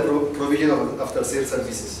 And then the provision of after-sales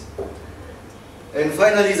services. And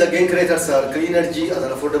finally, the gain creators are clean energy at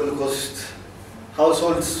an affordable cost.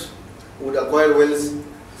 Households would acquire wells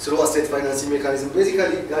through asset financing mechanism.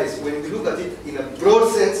 Basically, guys, when we look at it in a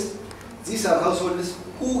broad sense, these are households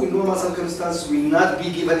who in normal circumstances will not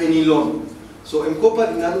be given any loan. So M-Kopa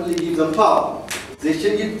did not only give them power, they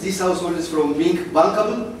changed these households from being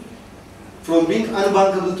bankable, from being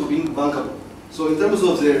unbankable to being bankable. So in terms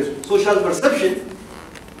of their social perception,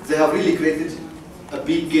 they have really created a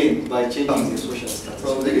big gain by changing their social status.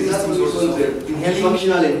 So they did not only solve their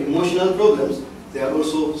functional and emotional problems, they are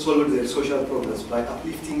also solving their social problems by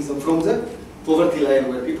uplifting them from the poverty line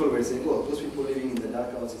where people were saying, oh, those people living in the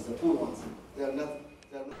dark houses, the poor ones, they are not.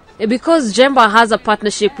 Because Gemba has a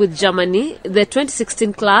partnership with Germany, the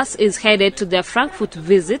 2016 class is headed to their Frankfurt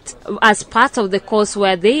visit as part of the course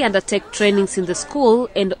where they undertake trainings in the school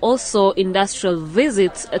and also industrial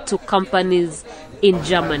visits to companies in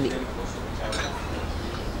Germany.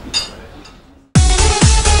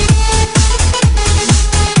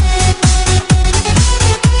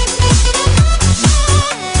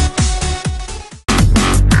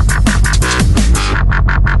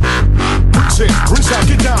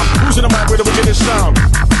 Get down. Who's in the mic with a wicked sound?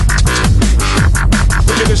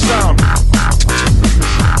 Wicked sound.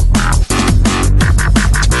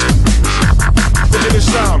 Wicked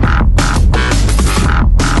sound.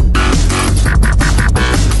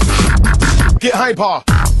 Get hyper.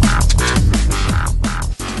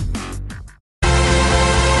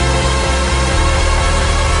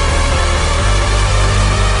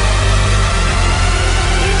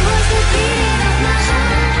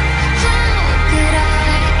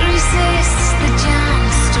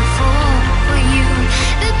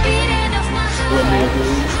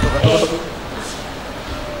 We were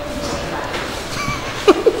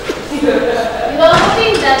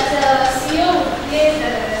hoping that CEO would play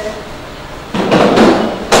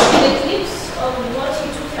the clips of what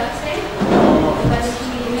he took last time, but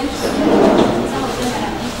he mentioned that some of them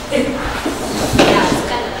are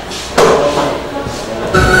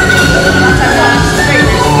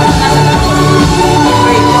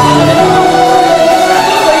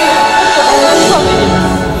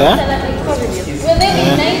Will they be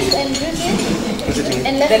nice and juicy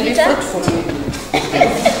and less bitter?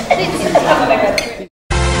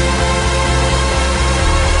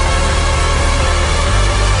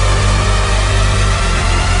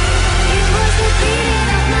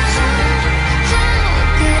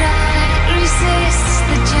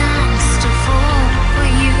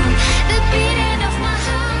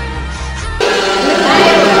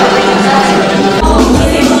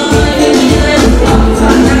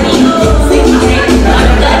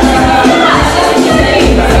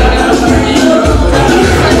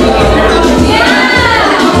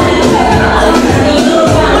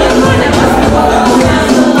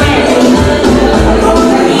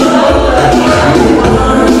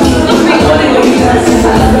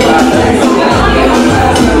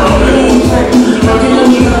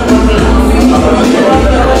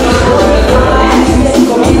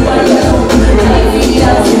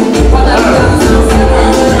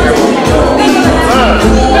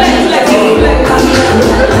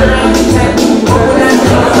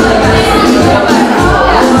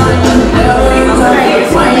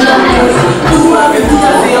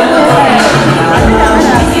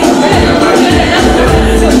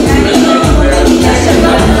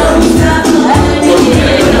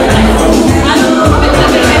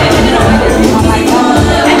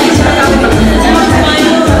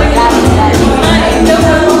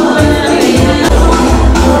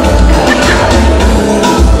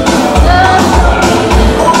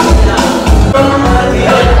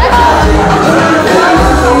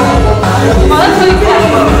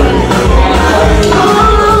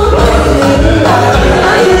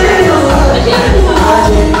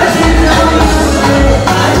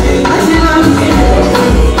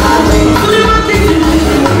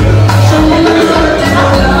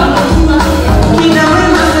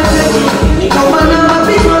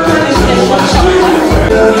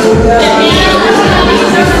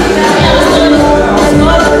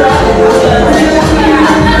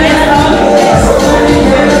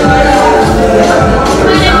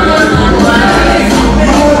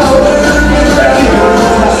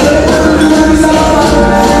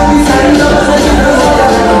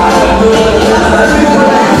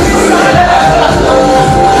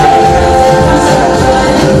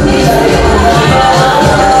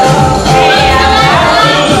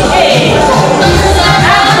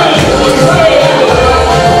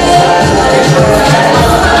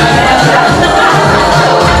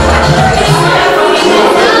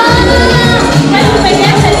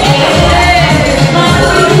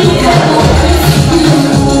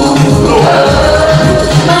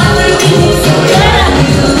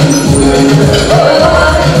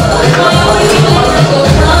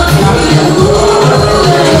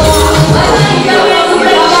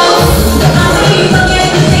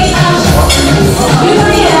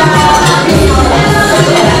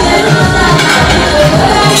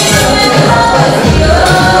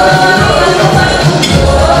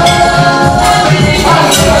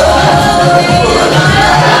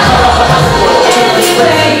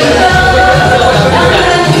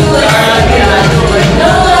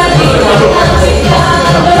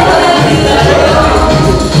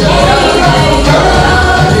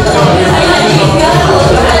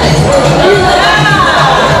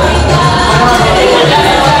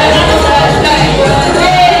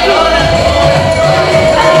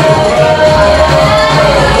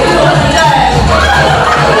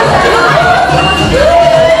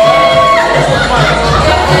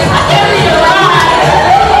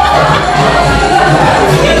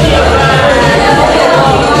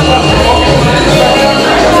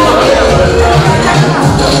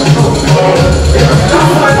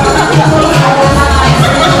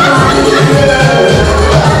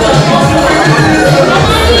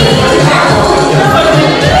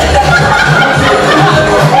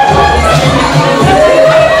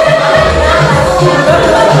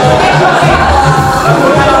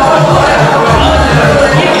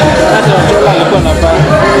 alikuwa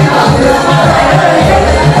anafanya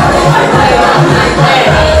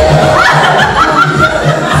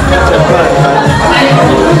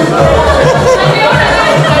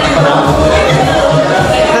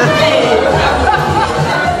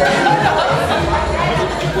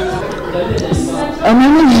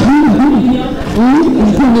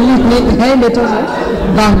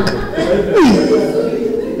Bank.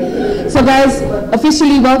 So guys,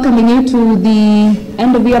 officially welcoming you to the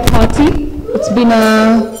end of year party. It's been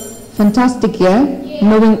a fantastic year,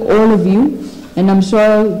 knowing all of you, and I'm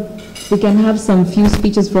sure we can have some few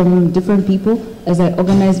speeches from different people as I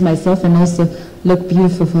organize myself and also look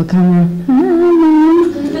beautiful for camera.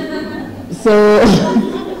 So,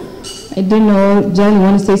 I don't know, Jill, you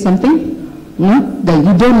want to say something? No? That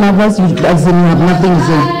you don't nervous, you as in have nothing to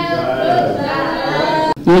say.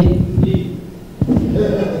 Yeah.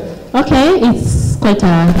 Okay, it's quite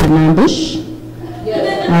an ambush.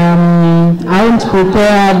 I wasn't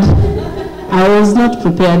prepared. I was not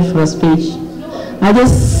prepared for a speech. I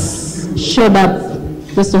just showed up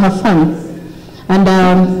just to have fun. And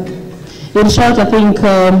in short, I think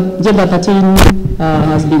Gemba 13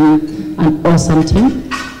 has been an awesome team.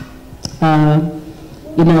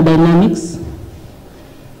 In our dynamics,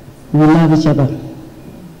 we love each other.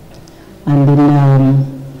 And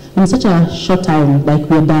in such a short time, like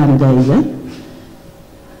we're done, guys.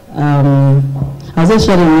 I was just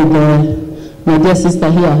sharing with my dear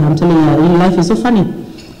sister here. I'm telling her, in life is so funny.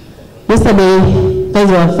 Yesterday, guys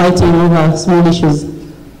were fighting over small issues.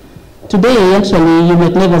 Today, actually, you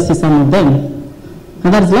might never see some of them.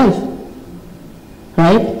 And that's life,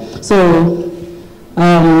 right? So,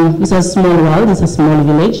 it's a small world, it's a small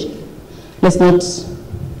village. Let's not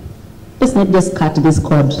just cut this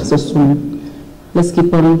cord so soon. Let's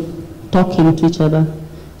keep on talking to each other,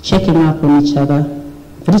 checking up on each other,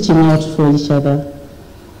 reaching out for each other.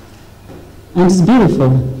 And it's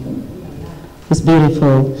beautiful. It's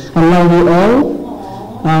beautiful. I love you all.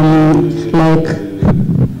 Like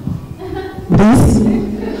this.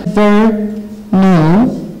 There now,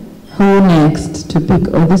 who next to pick?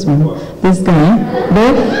 Oh, this one. This guy.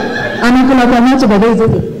 There.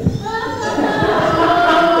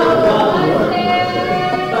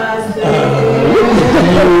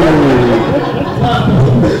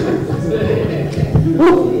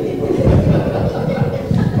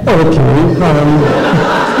 Okay,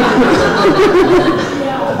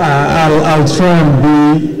 I'll try and be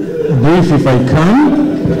brief if I can.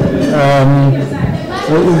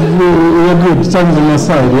 We're good, time's on my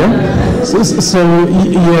side, yeah? So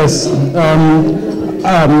yes,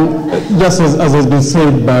 just as has been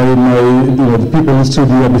said by the people who stood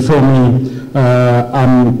here before me,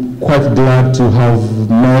 I'm quite glad to have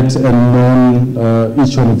met and known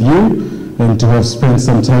each one of you, and to have spent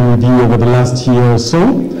some time with you over the last year or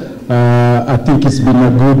so. I think it's been a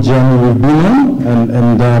good journey we've been on,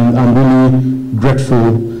 and I'm really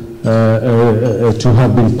grateful to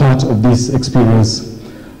have been part of this experience.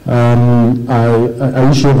 I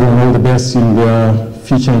wish everyone all the best in their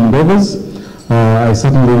future endeavors. I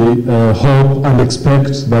certainly hope and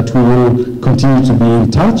expect that we will continue to be in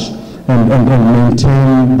touch and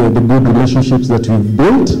maintain the good relationships that we've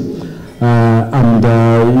built. We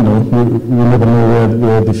never know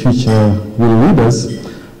where the future will lead us.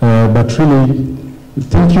 But really,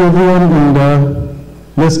 thank you everyone, and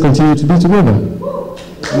let's continue to be together.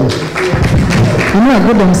 You know, a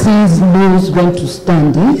good MC knows when to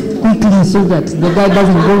stand quickly so that the guy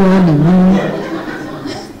doesn't go on and on.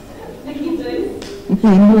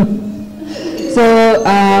 So,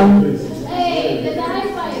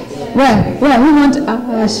 who want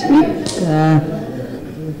Ashley?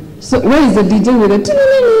 So, where is the DJ with the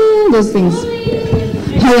those things?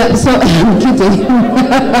 So, Kitty,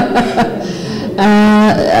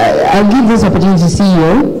 I'll give this opportunity to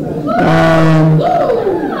CEO,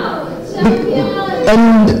 and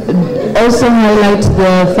also highlight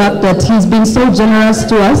the fact that he's been so generous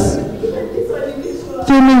to us,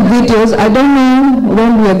 filming videos. I don't know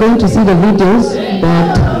when we are going to see the videos,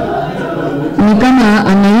 but ni kama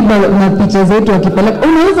anaiba mapicha zetu akipeleka.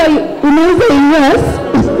 Unaweza US?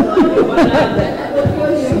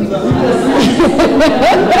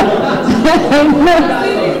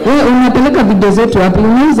 Wewe unapeleka video zetu wapi?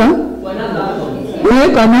 Unauza? Wewe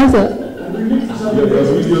unauza?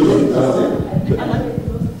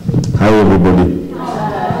 Hi everybody.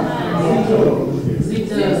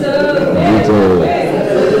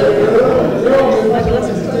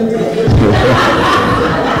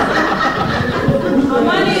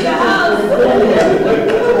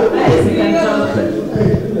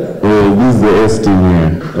 This is the S team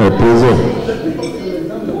here. Prezo.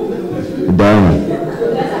 Diana.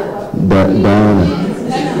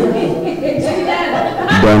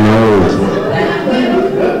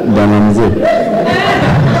 Dana mzee.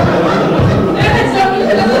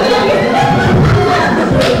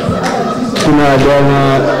 Kuna Diana.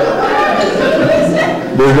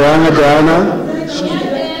 There's Diana.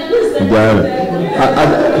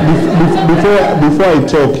 Before I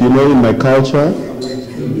talk, you know, in my culture,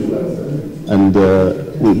 and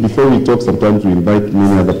before we talk, sometimes we invite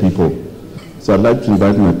many other people. So I'd like to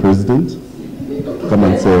invite my president to come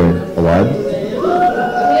and say a word.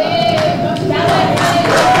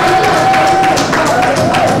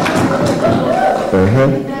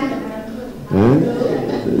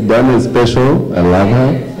 Dana is special. I love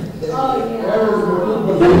her.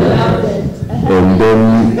 And then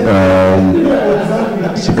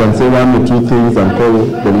she can say one or two things and call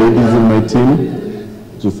the ladies in my team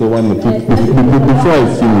to say one or two before I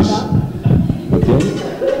finish. Okay?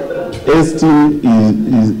 S team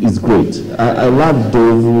is great. I love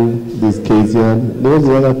Dovu, this Kasian. There was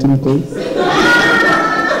the other team called?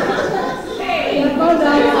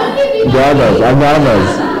 The others, and the others.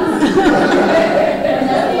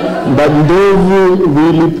 But Dovu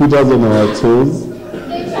really put us on our toes.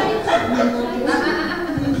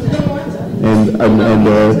 And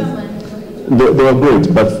they were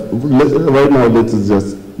great, but right now let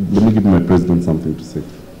me give my president something to say.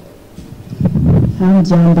 Now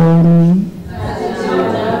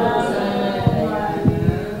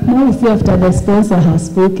we see after the sponsor has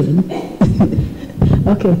spoken.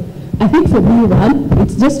 Okay, I think for me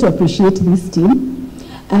it's just to appreciate this team.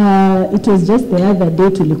 It was just the other day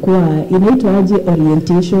tulikuwa inaitwaje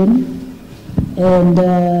orientation, and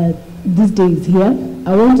this day is here.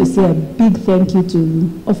 I want to say a big thank you to,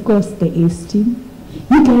 of course, the ACE team.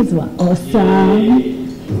 You guys were awesome.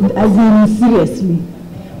 As in, seriously.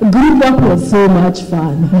 Group work was so much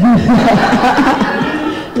fun.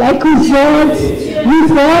 Like we fought to group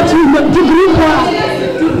work.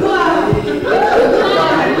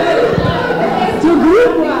 To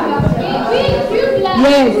group work.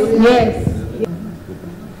 Yes.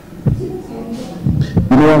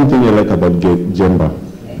 You know one thing I like about Gemba?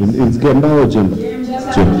 It's Gemba or Gemba?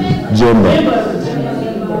 Gemba.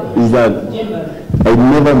 Is that I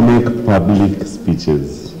never make public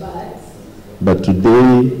speeches. But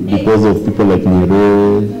today, because of people like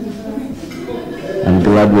Nero and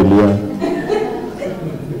Gladelia,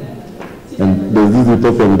 and there's this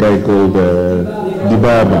Ethiopian guy called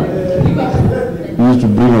Dibaba, he used to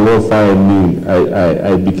bring a lot of fire in me.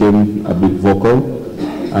 I became a bit vocal,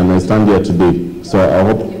 and I stand here today. So I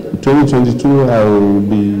hope 2022 I will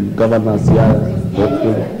be governor here.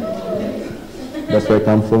 That's where I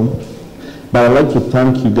come from. But I'd like to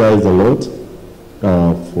thank you guys a lot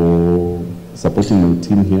for supporting my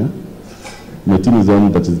team here. My team is the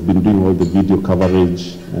one that has been doing all the video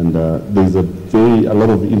coverage, and there's a lot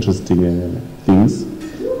of interesting things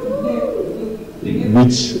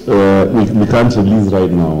which we can't release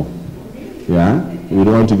right now. Yeah, we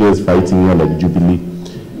don't want you guys fighting here like Jubilee.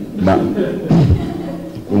 But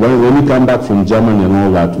when we come back from Germany and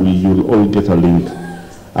all that, you'll all get a link.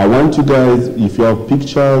 I want you guys, if you have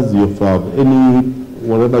pictures, if you have any,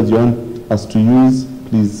 whatever you want us to use,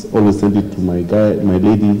 please always send it to my guy, my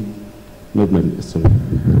lady, not my, sorry.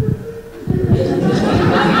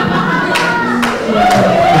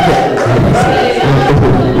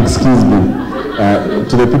 Excuse me.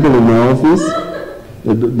 To the people in my office,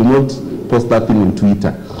 do not post that thing on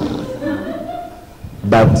Twitter.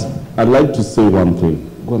 But I'd like to say one thing.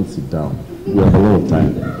 Go and sit down. We have a lot of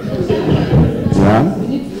time. Yeah?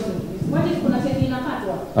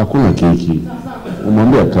 Hakuna keki.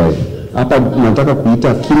 Umwambia kae. Hapa nataka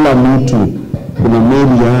kuita kila mtu. Kuna mail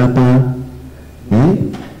hapa.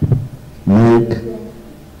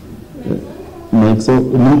 Mike, so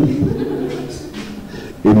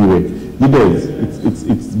anyway, you guys,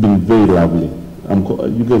 it's been very lovely.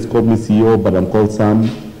 You guys call me CEO, but I'm called Sam.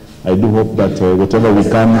 I do hope that whatever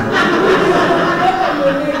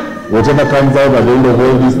comes out at the end of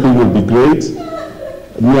all this thing will be great.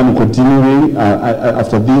 Me, I'm continuing.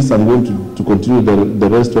 After this, I'm going to continue the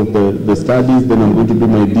rest of the studies. Then I'm going to do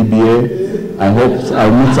my DBA. I hope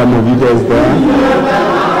I'll meet some of you guys there.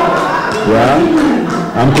 Yeah,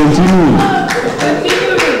 I'm continuing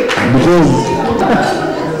because.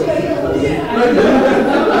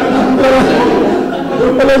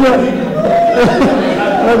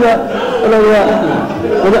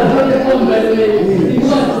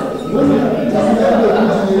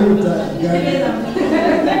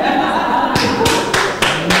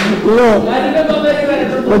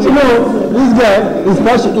 But you know, this guy is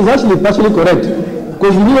actually partially correct.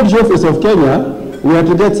 Because we needed the office of Kenya, we had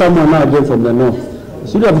to get someone now again from the north.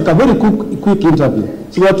 So we have a very quick interview.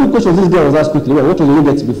 So there are two questions this guy was asked quickly. What was the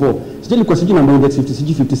index before? Still question number index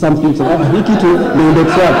 50 something. So hiki to the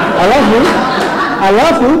index 1.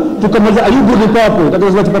 Alafu tukamaliza, are you good in PowerPoint? That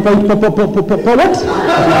was what what?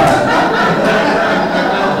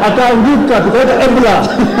 Akaandika tukaita Ebola.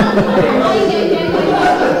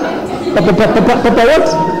 Papa what?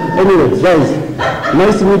 Anyway, guys,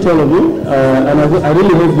 nice to meet all of you. And I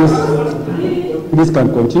really hope this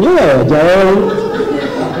can continue. Jael,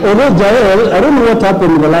 although Jael, I don't know what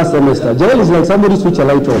happened in the last semester. Jael is like somebody switch a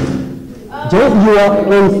light off. Jael, you are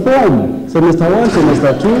on form. Semester 1,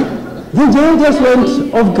 semester 2. Then Jael just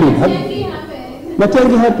went off grid.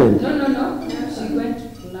 Matiangi happened. No. She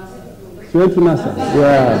She went went to NASA. to NASA.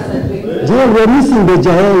 Yeah. Jael, we're missing the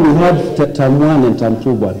Jael we had term 1 and term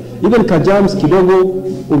 2 one. Even Kajams kidogo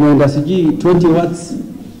umeenda siji 20 watts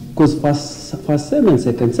because first sem and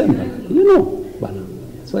second sem, you know, bana.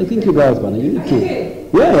 So I think you guys, bana, you need to.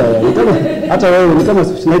 Yeah. Hata wewe ni kama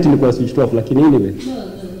light ilikuwa switched off, lakini anyway.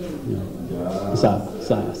 So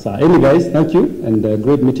anyway, guys, thank you and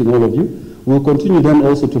great meeting all of you. We'll continue then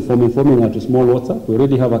also to informing at a small WhatsApp. We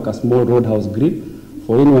already have a small roadhouse grid.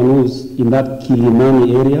 For anyone who's in that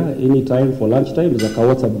Kilimani area, anytime for lunchtime, there's a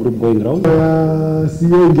WhatsApp group going around.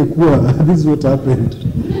 This is what happened.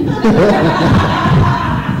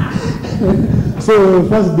 So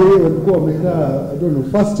first day walikuwa wamekaa, I don't know,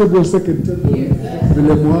 first table, second table,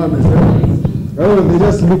 vile Mohamed said. Oh, they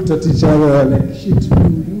just looked at each other like, shit,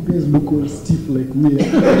 you guys look all stiff like me.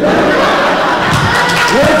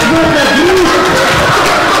 Let's go like this.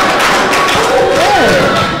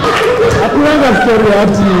 Hakuanga story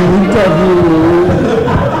ati interview.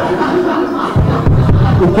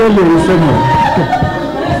 Ukweli ulisema.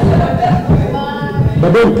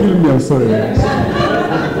 But don't kill me, I'm sorry.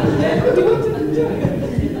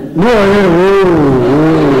 No.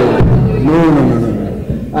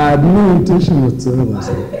 I had no intention whatsoever.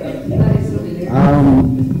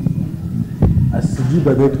 I suggest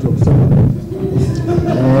by the talk.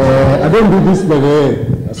 I don't do this by the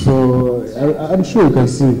way, so I'm sure you can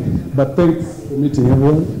see. But thanks for meeting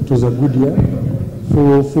everyone. It was a good year.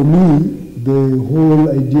 For me, the whole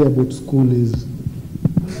idea about school is,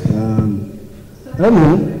 I don't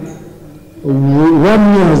know,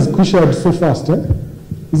 1 year has pushed so fast, eh?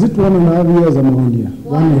 Is it 1.5 years or 1 year?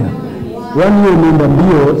 1 year. 1 year in the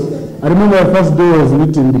BOs. I remember the first day I was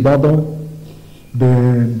meeting the Baba.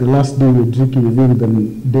 The last day we were drinking with him,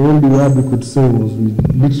 then the only word we could say was we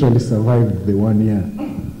literally survived the 1 year.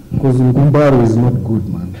 Because Ngumbaru is not good,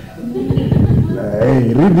 man.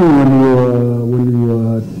 Reading when you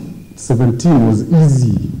were 17 was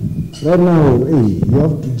easy. Right now, you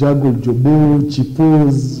have to juggle jobo,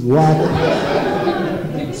 chipos, work,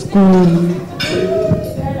 school.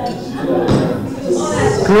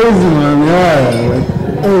 Crazy, man, yeah. Like,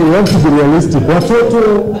 you have to be realistic. Watoto,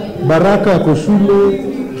 Baraka, Koshule,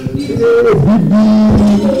 Bibi,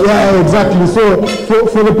 yeah, exactly. So,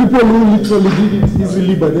 for the people who literally did it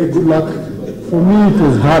easily, but they good luck, for me it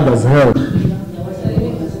was hard as hell.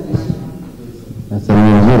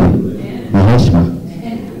 Asalamu alaikum. Maheshima.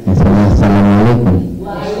 Assalamu alaikum.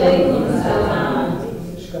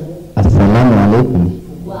 Assalamu alaikum.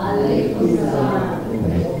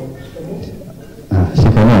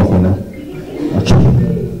 Shikamoo sana. Okay.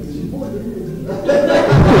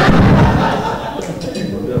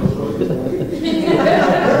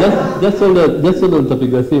 Just hold on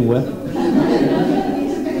tutapiga simu eh.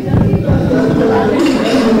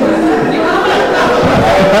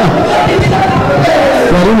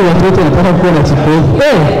 Karibu watoto wanataka kuwa na chipo.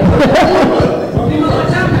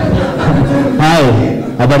 Hi,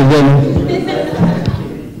 habari zenu?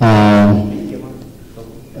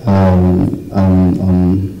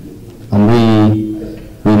 I'm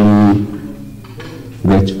really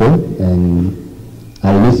grateful and I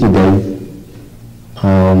miss you guys,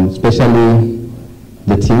 especially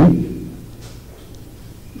the team.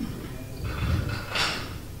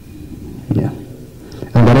 Yeah.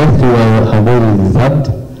 And the rest you have already deserved.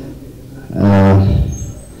 I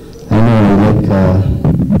know you like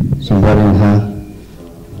Sumbarin her,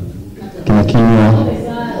 Kinakinya.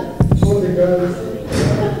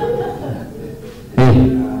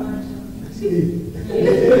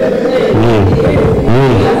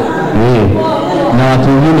 Na watu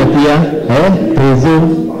wengine pia, Prezo,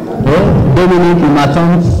 Dominic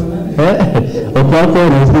Matons, Okwako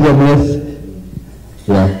na Msija Bless.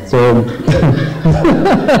 Yeah, so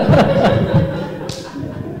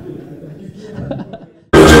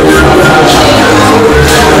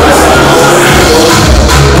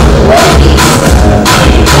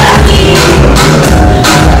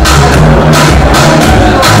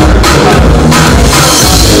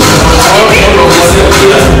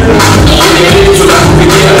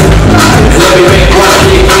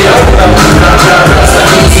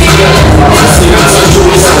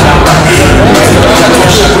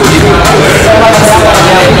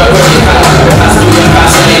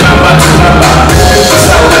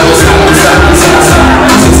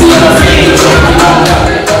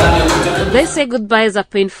goodbyes are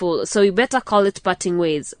painful, so we better call it parting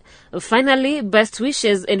ways. Finally, best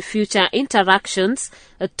wishes and future interactions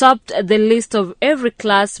topped the list of every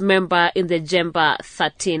class member in the Gemba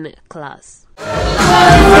 13 class.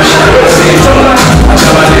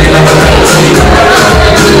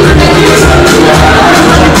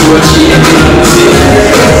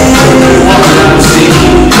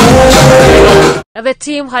 The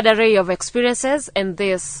team had an array of experiences, and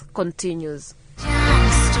this continues.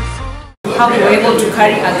 How we were able to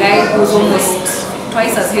carry a guy who's almost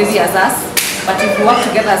twice as heavy as us, but if we work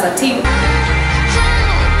together as a team.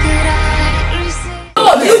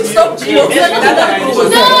 Oh, you stop!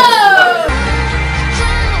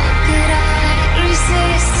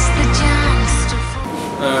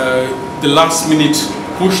 The last minute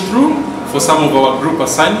push through for some of our group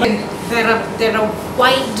assignments. There are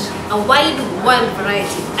a wide world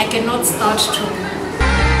variety. I cannot start to